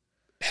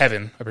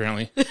heaven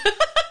apparently.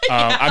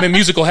 I'm in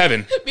musical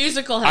heaven.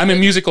 Musical heaven. I'm in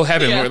musical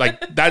heaven. Yeah. Where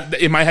like that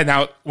in my head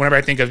now. Whenever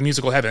I think of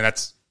musical heaven,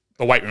 that's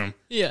the White Room.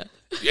 Yeah.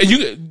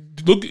 And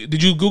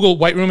did you Google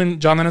White Room in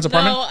John Lennon's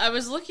apartment? No, I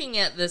was looking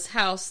at this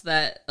house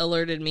that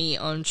alerted me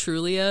on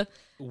Trulia.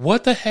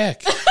 What the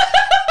heck?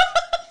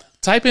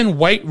 Type in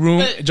White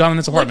Room, John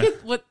Lennon's apartment. Look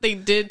at what they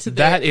did to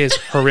That is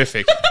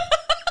horrific.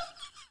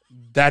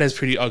 That is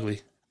pretty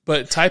ugly.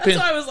 But type in.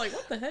 So I was like,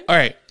 what the heck? All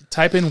right,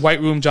 type in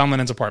White Room, John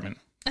Lennon's apartment.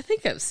 I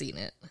think I've seen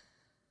it.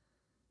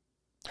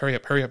 Hurry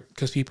up,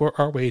 because people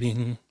are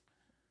waiting.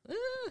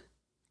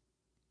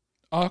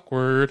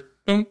 Awkward.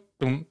 Dum,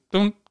 dum,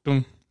 dum,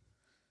 dum.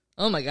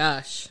 Oh my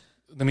gosh.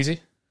 Let me see.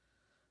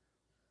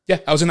 Yeah,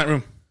 I was in that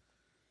room.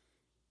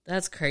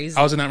 That's crazy.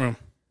 I was in that room.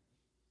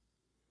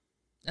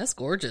 That's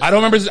gorgeous. I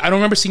don't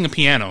remember seeing a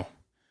piano,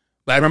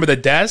 but I remember the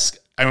desk.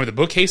 I remember the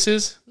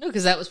bookcases No,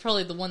 because that was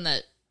probably the one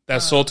that that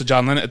sold to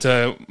John Lennon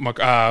to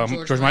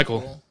George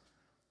Michael.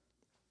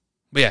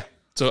 But yeah,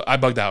 so I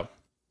bugged out.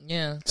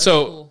 Yeah. That's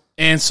So cool.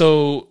 and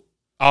so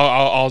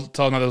I'll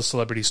tell another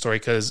celebrity story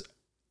because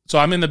so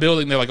I'm in the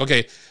building. They're like,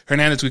 "Okay,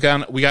 Hernandez, we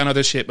got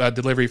another ship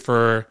delivery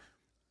for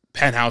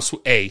Penthouse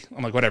A."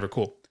 I'm like, "Whatever,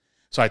 cool."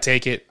 So I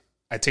take it.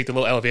 I take the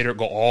little elevator,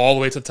 go all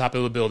the way to the top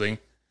of the building,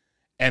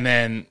 and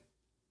then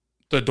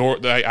the door.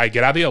 I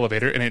get out of the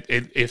elevator, and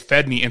it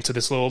fed me into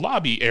this little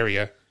lobby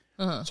area.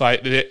 Uh-huh. So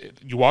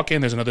you walk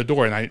in. There's another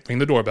door, and I ring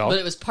the doorbell. But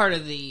it was part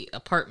of the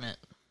apartment.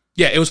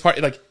 Yeah, it was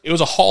it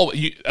was a hall.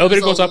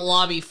 Elevator goes a up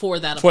lobby for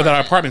that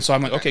apartment. So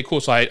I'm like, okay, cool.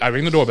 So I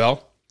ring the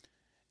doorbell,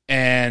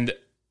 and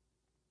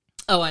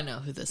oh, I know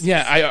who this is.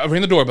 yeah, I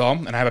ring the doorbell,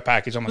 and I have a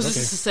package. I'm like, Was okay.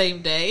 this the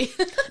same day?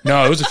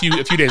 No, it was a few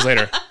days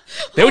later.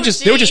 They were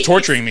just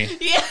torturing me.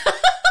 Yeah.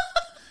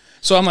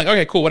 So I'm like,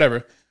 okay, cool,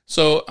 whatever.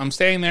 So I'm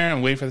staying there.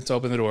 I'm waiting for them to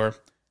open the door,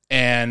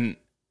 and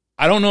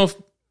I don't know if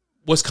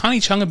was Connie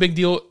Chung a big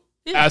deal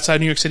outside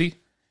New York City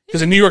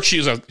because in New York she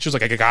was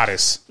like a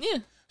goddess. Yeah.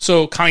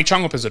 So Connie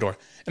Chung opens the door,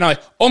 and I'm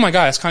like, oh my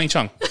god, it's Connie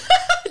Chung.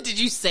 Did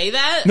you say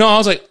that?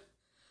 No,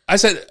 I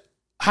said,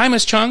 hi,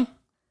 Miss Chung.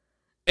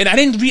 And I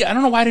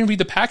don't know why I didn't read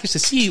the package to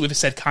see if it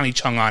said Connie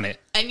Chung on it.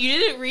 And you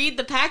didn't read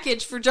the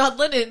package for John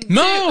Lennon.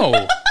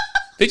 No.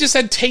 They just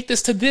said, take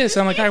this to this.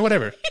 And I'm like, all right,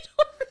 whatever.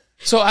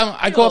 So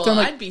I go up there, I'm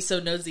like, I'd be so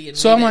nosy. And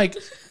so I'm like,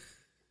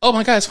 oh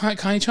my God, it's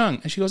Connie Chung.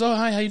 And she goes, oh,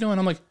 hi, how you doing?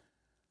 I'm like,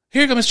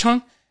 here you go, Miss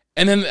Chung.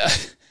 And then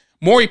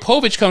Maury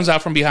Povich comes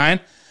out from behind.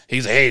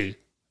 He's like, hey,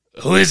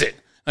 who is it?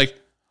 Like,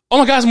 oh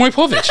my God, it's Maury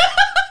Povich.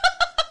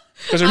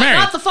 Because they're married.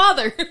 I'm not the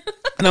father.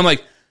 And I'm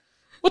like,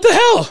 what the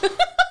hell?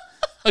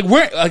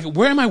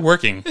 Where am I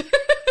working?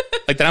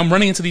 Like that I'm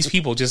running into these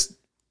people just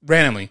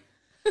randomly.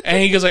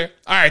 And he goes like,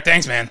 all right,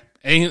 thanks, man.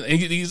 And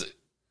he's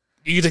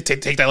you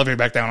take that elevator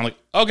back down. I'm like,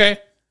 okay.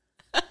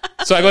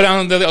 So I go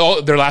down.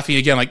 They're laughing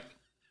again. Like,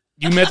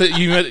 you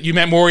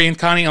met Maury and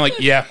Connie. I'm like,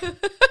 yeah.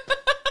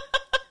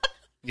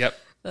 Yep.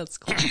 That's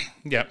cool.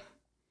 Yep.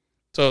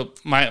 So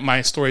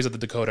my stories of the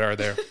Dakota are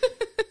there.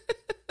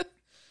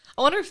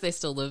 I wonder if they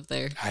still live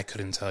there. I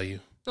couldn't tell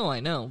you. Oh,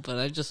 I know, but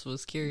I just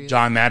was curious.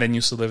 John Madden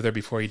used to live there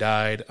before he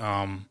died.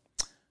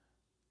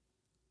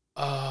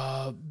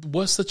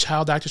 What's the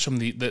child actress from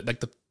the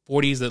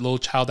 40s? The little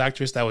child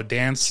actress that would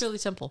dance. Shirley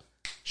Temple.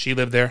 She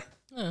lived there.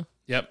 Oh.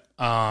 Yep.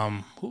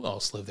 Who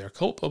else lived there? A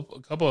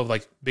couple of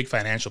like big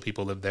financial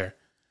people lived there.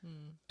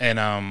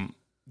 And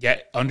yeah,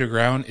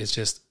 underground is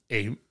just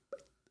you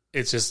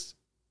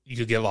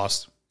could get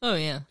lost. Oh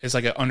yeah. It's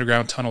like an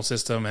underground tunnel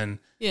system, and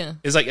yeah,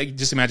 it's like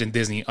just imagine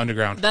Disney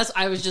underground.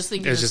 I was just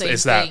thinking It's the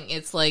just- same it's thing.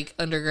 It's like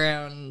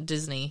underground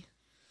Disney.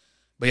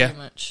 But yeah, Pretty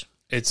much.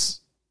 it's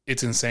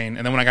insane.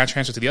 And then when I got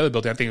transferred to the other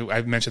building, I think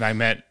I mentioned I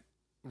met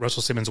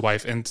Russell Simmons'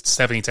 wife, and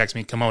Stephanie texted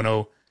me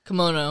kimono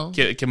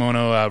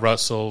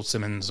Russell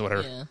Simmons,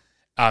 whatever. Yeah.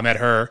 I met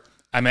her.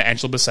 I met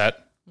Angela Bassett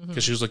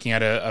because she was looking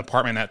at an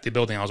apartment at the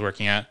building I was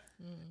working at,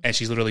 and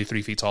she's literally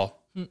 3 feet tall.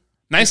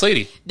 Nice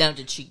lady. Now,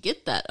 did she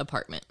get that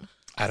apartment?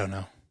 I don't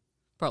know.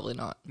 Probably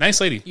not.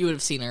 Nice lady. You would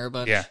have seen her a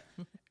bunch. Yeah.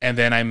 And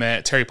then I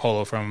met Terry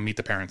Polo from Meet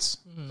the Parents,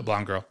 the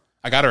blonde girl.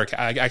 I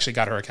actually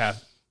got her a cab.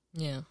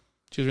 Yeah.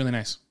 She was really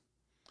nice.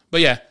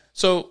 But yeah,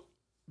 so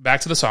back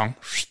to the song.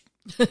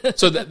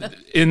 So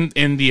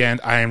in the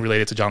end, I am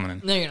related to John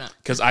Lennon No, you're not.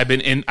 because I've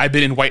been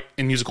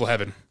in musical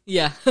heaven.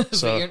 Yeah,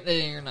 So, but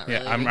you're not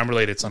really. Yeah, I'm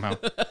related somehow.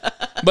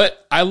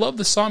 But I love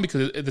the song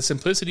because the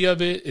simplicity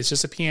of it. It's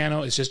just a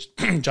piano. It's just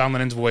John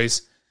Lennon's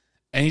voice,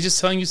 and he's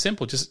just telling you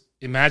simple. Just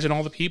imagine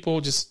all the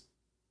people. Just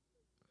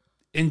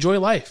enjoy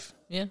life.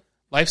 Yeah,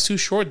 Life's too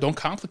short. Don't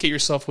complicate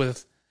yourself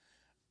with.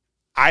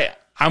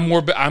 I'm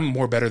more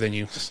better than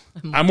you.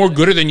 I'm more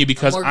gooder than you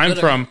because I'm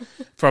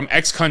from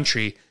X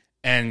country,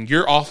 and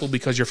you're awful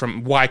because you're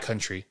from Y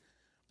country,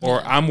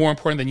 or I'm more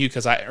important than you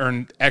because I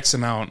earned X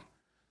amount.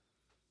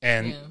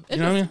 And you know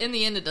what I mean? In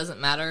the end, it doesn't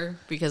matter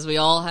because we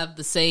all have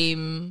the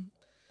same.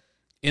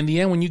 In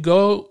the end, when you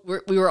go,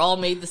 we were all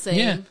made the same.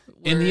 Yeah.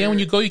 In the end, when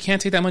you go, you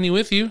can't take that money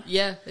with you.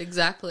 Yeah,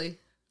 exactly.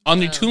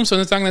 On your tombstone,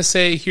 it's not going to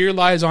say, "Here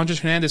lies Andres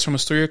Hernandez from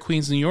Astoria,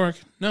 Queens, New York."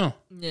 No.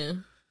 Yeah. It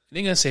ain't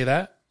going to say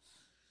that.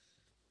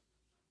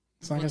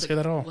 It's not going to say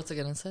that at all. What's it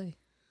going to say?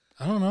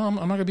 I don't know. I'm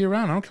not going to be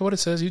around. I don't care what it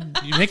says. You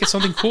make it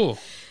something cool.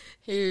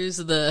 Here's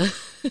the.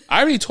 I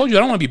already told you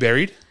I don't want to be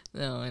buried.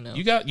 No, I know.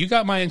 You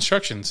got my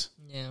instructions.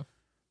 Yeah.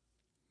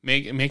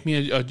 Make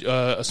me a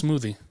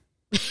smoothie.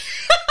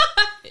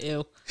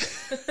 Ew.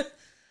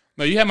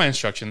 No, you have my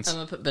instructions. I'm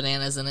gonna put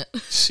bananas in it.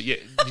 Yeah,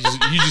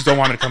 you just don't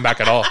want me to come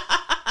back at all.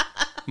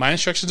 My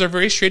instructions are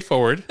very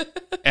straightforward,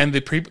 and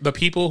the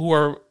people who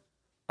are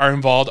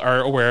involved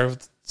are aware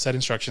of said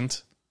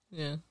instructions.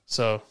 Yeah.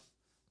 So,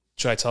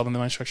 should I tell them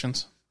my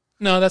instructions?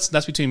 No, that's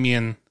between me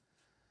and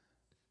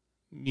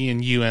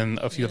you and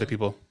a few other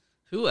people.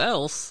 Who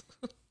else?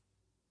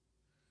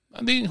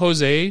 I think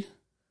Jose,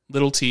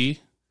 Little T,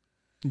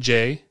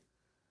 Jay.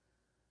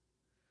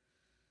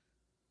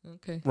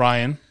 Okay.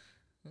 Ryan.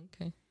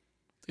 Okay.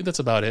 I think that's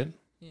about it.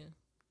 Yeah.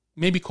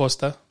 Maybe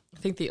Costa. I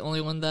think the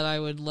only one that I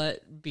would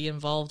let be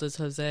involved is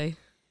Jose.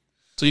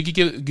 So you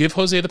could give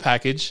Jose the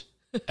package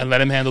and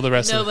let him handle the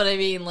rest of it. No, but I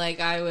mean, like,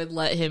 I would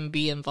let him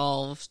be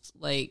involved,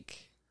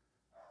 like,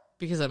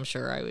 because I'm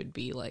sure I would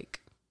be, like...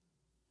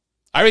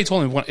 I already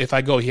told him if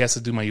I go, he has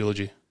to do my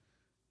eulogy.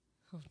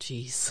 Oh,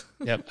 jeez.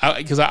 Yeah,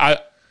 because I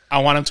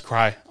want him to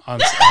cry.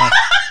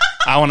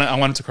 I want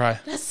him to cry.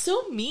 That's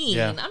so mean.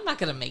 Yeah. I'm not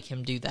going to make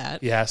him do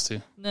that. He has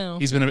to. No.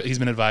 He's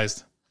been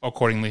advised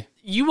accordingly.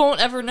 You won't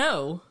ever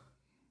know.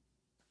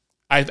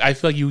 I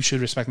feel like you should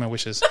respect my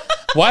wishes.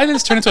 Why did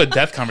this turn into a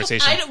death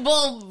conversation?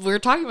 Well, we're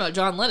talking about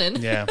John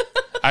Lennon. Yeah.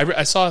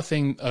 I saw a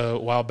thing a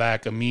while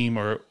back, a meme,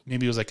 or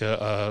maybe it was like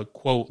a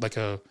quote, like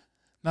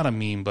not a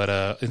meme, but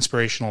a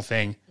inspirational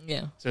thing.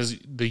 Yeah. It says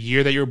the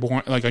year that you're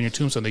born, like on your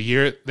tombstone, the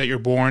year that you're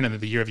born and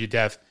the year of your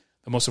death,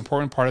 the most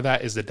important part of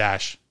that is the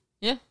dash.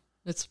 Yeah.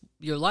 It's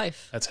your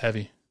life. That's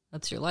heavy.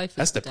 That's your life.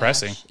 That's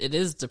depressing. Dash. It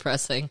is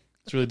depressing.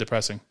 It's really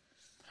depressing.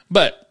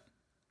 But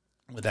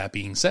with that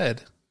being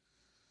said,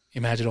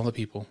 imagine all the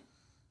people.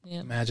 Yeah.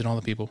 Imagine all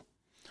the people.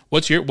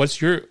 What's your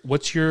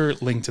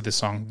link to this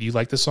song? Do you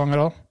like this song at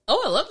all?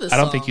 Oh, I love this song.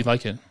 I don't think you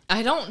like it.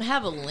 I don't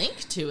have a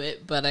link to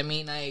it, but I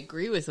mean, I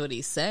agree with what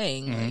he's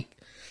saying. Mm-hmm. Like,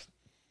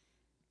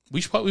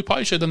 we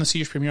probably should have done the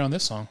Sears premiere on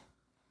this song.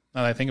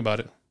 Now that I think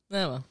about it.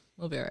 Oh, well,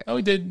 we'll be all right. Oh,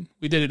 we did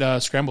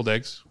scrambled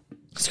eggs.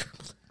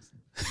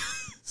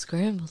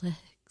 Scrambled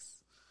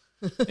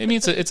eggs. I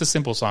mean, it's a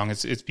simple song.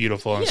 It's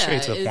beautiful and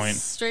straight to the point.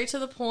 Straight to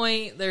the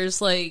point.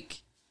 There's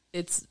like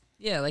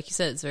like you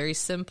said, it's very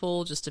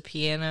simple, just a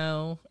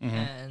piano,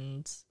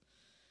 and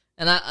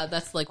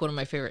that's like one of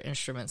my favorite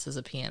instruments is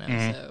a piano.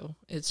 So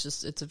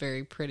it's a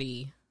very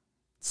pretty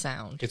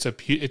sound. It's a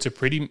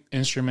pretty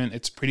instrument.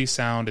 It's pretty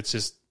sound. It's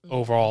just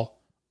overall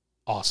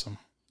awesome.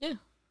 Yeah,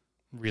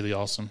 really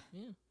awesome.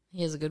 Yeah,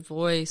 he has a good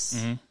voice.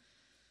 I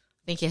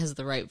think he has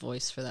the right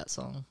voice for that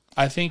song.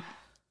 I think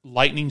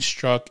lightning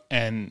struck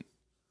and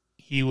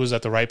he was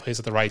at the right place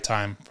at the right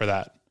time for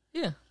that.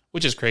 Yeah,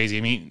 which is crazy.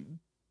 I mean,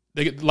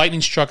 the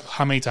lightning struck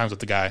how many times with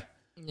the guy?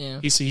 Yeah,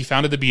 he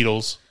founded the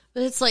Beatles.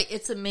 But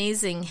it's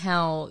amazing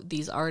how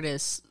these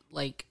artists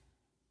like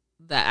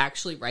that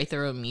actually write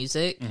their own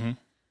music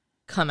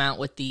come out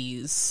with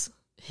these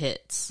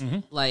hits.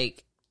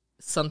 Like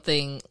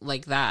something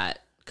like that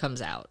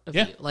comes out of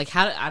you. Like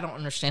how I don't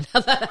understand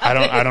how that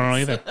happens. I don't know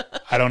either.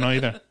 I don't know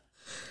either.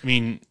 I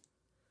mean,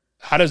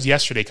 how does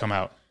Yesterday come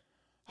out?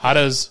 How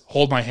does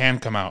Hold My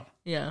Hand come out?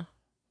 Yeah.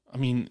 I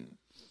mean,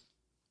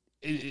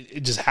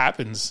 it just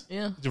happens.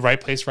 Yeah. The right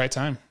place, right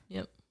time.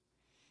 Yep.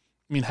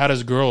 I mean, how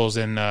does Girls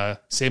and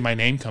Say My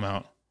Name come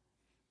out?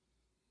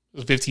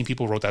 15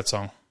 people wrote that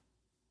song.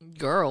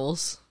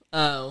 Girls?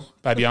 Oh.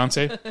 By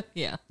Beyonce?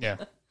 Yeah. Yeah.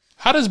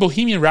 How does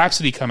Bohemian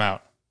Rhapsody come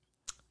out?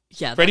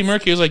 Yeah. Freddie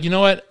Mercury was like, you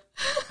know what?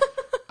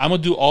 I'm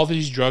going to do all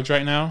these drugs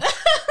right now,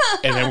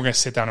 and then we're going to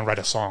sit down and write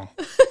a song.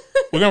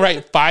 We're going to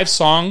write 5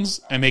 songs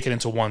and make it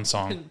into one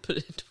song. Put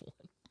it into one.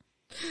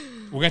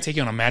 We're going to take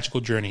you on a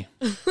magical journey.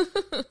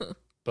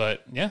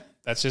 But, yeah,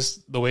 that's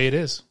just the way it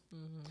is.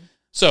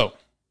 So,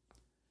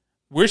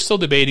 we're still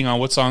debating on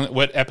what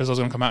episode is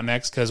going to come out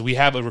next because we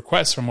have a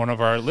request from one of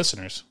our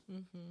listeners.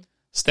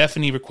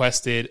 Stephanie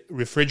requested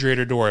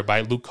Refrigerator Door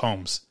by Luke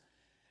Combs.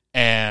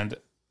 And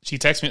she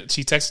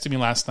texted me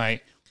last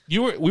night. We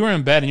were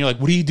in bed and you're like,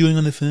 what are you doing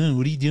on the phone?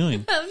 What are you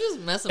doing? I'm just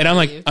messing with you. And I'm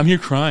like, I'm here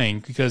crying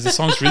because the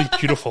song's really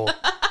beautiful.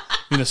 I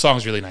mean, the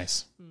song's really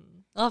nice.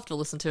 I'll have to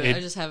listen to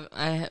it.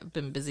 I have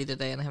been busy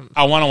today and I haven't.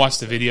 I want to watch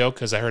the video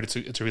because I heard it's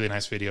a really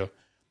nice video.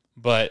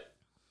 But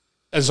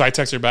as I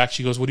text her back,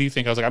 she goes, "What do you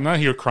think?" I was like, "I'm not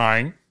here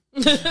crying.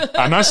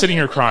 I'm not sitting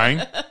here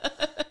crying."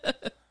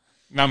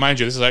 Now, mind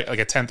you, this is like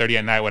at 10:30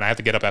 at night when I have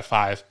to get up at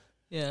 5.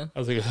 Yeah. I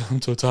was like,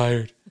 I'm so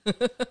tired.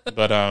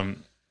 But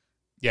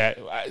yeah,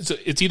 so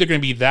it's either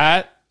going to be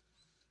that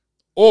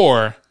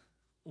or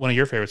one of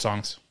your favorite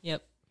songs.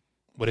 Yep.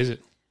 What is it?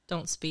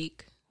 Don't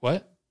Speak.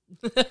 What?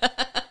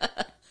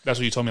 That's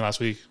what you told me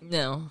last week.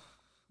 No,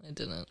 I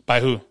didn't.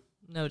 By who?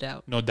 No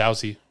Doubt. No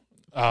Dowsy.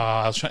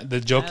 I was trying. The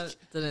joke. That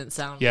didn't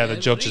sound. Yeah, good.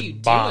 the joke What are just you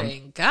bombed.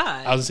 doing?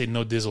 God. I was gonna say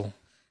No Dizzle,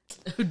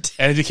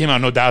 and it came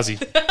out No Dowsy.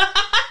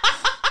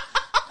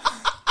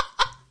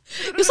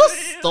 You're so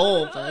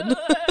stupid.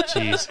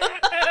 Jeez.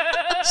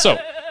 So.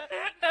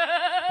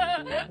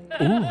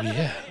 Ooh,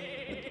 yeah.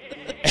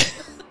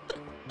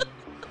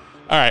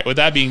 All right. With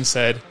that being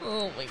said,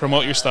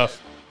 promote your stuff.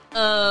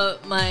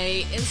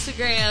 My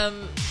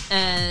Instagram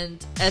and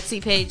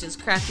Etsy page is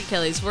Crafty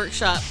Kelly's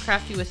Workshop.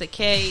 Crafty with a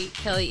K.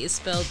 Kelly is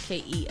spelled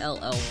Kelly.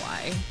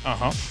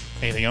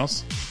 Anything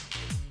else?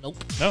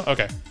 Nope. No?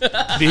 Okay.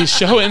 The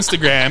show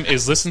Instagram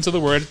is Listen to the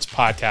Words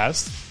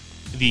Podcast.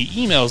 The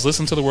email is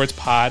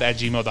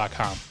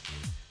listentotheWordsPod@gmail.com.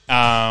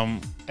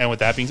 And with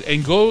that being said,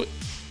 and go,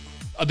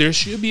 there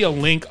should be a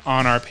link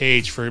on our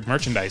page for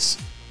merchandise.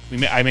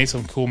 I made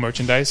some cool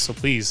merchandise, so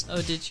please.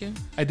 Oh, did you?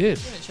 I did.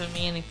 You haven't shown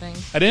me anything.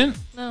 I didn't?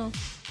 No.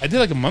 I did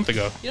like a month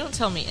ago. You don't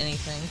tell me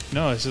anything.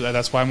 No,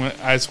 that's why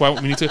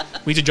we need to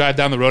drive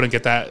down the road and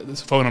get that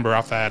phone number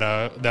off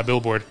that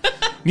billboard.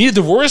 Need a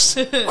divorce?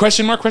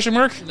 Question mark?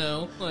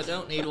 No, I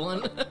don't need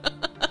one.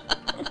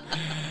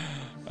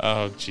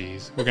 Oh,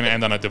 jeez. We're going to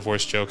end on a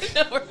divorce joke.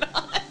 No, we're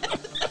not.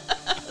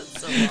 That's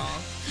so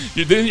wrong.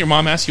 Didn't your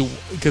mom ask you,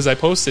 because I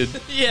posted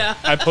Yeah.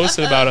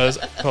 about us.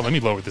 Oh, let me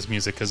lower this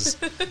music because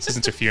this is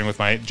interfering with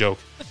my joke.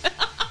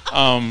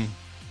 I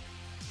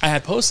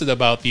had posted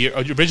about the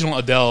original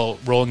Adele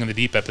Rolling in the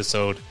Deep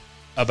episode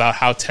about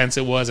how tense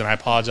it was, and I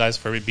apologized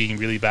for it being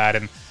really bad,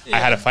 and I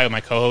had a fight with my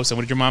co-host. And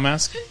what did your mom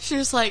ask? She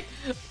was like,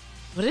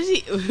 who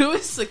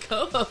is the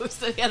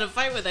co-host that he had a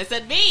fight with? I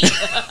said, me.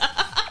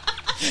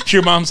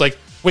 Your mom's like,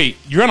 wait,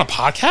 you're on a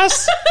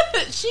podcast?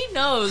 She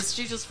knows.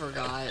 She just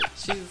forgot.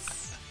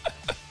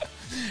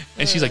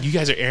 And she's like, you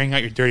guys are airing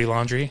out your dirty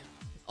laundry?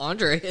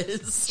 Andre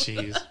is.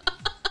 Jeez.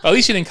 At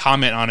least you didn't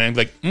comment on it and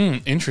be like,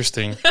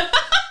 interesting.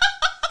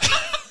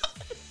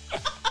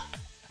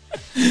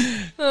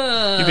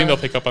 You think they'll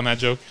pick up on that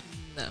joke?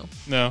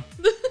 No.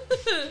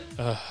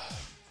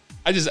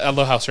 I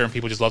love how certain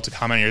people just love to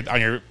comment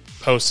on your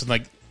posts and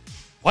like,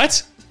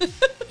 what?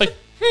 Like,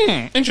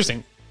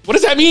 interesting. What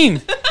does that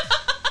mean?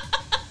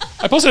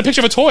 I posted a picture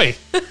of a toy.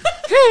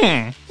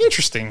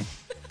 Interesting.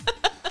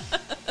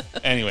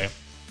 Anyway,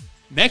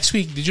 next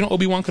week, did you know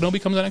Obi-Wan Kenobi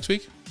comes out next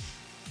week?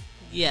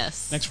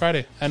 Yes. Next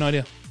Friday. I had no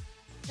idea.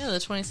 Yeah, the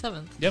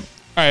 27th. Yep.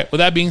 All right. With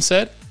that being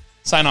said,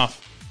 sign off.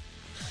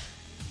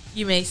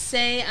 You may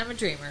say I'm a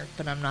dreamer,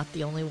 but I'm not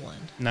the only one.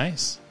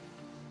 Nice.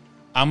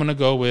 I'm going to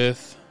go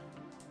with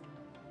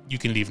You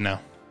Can Leave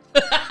Now.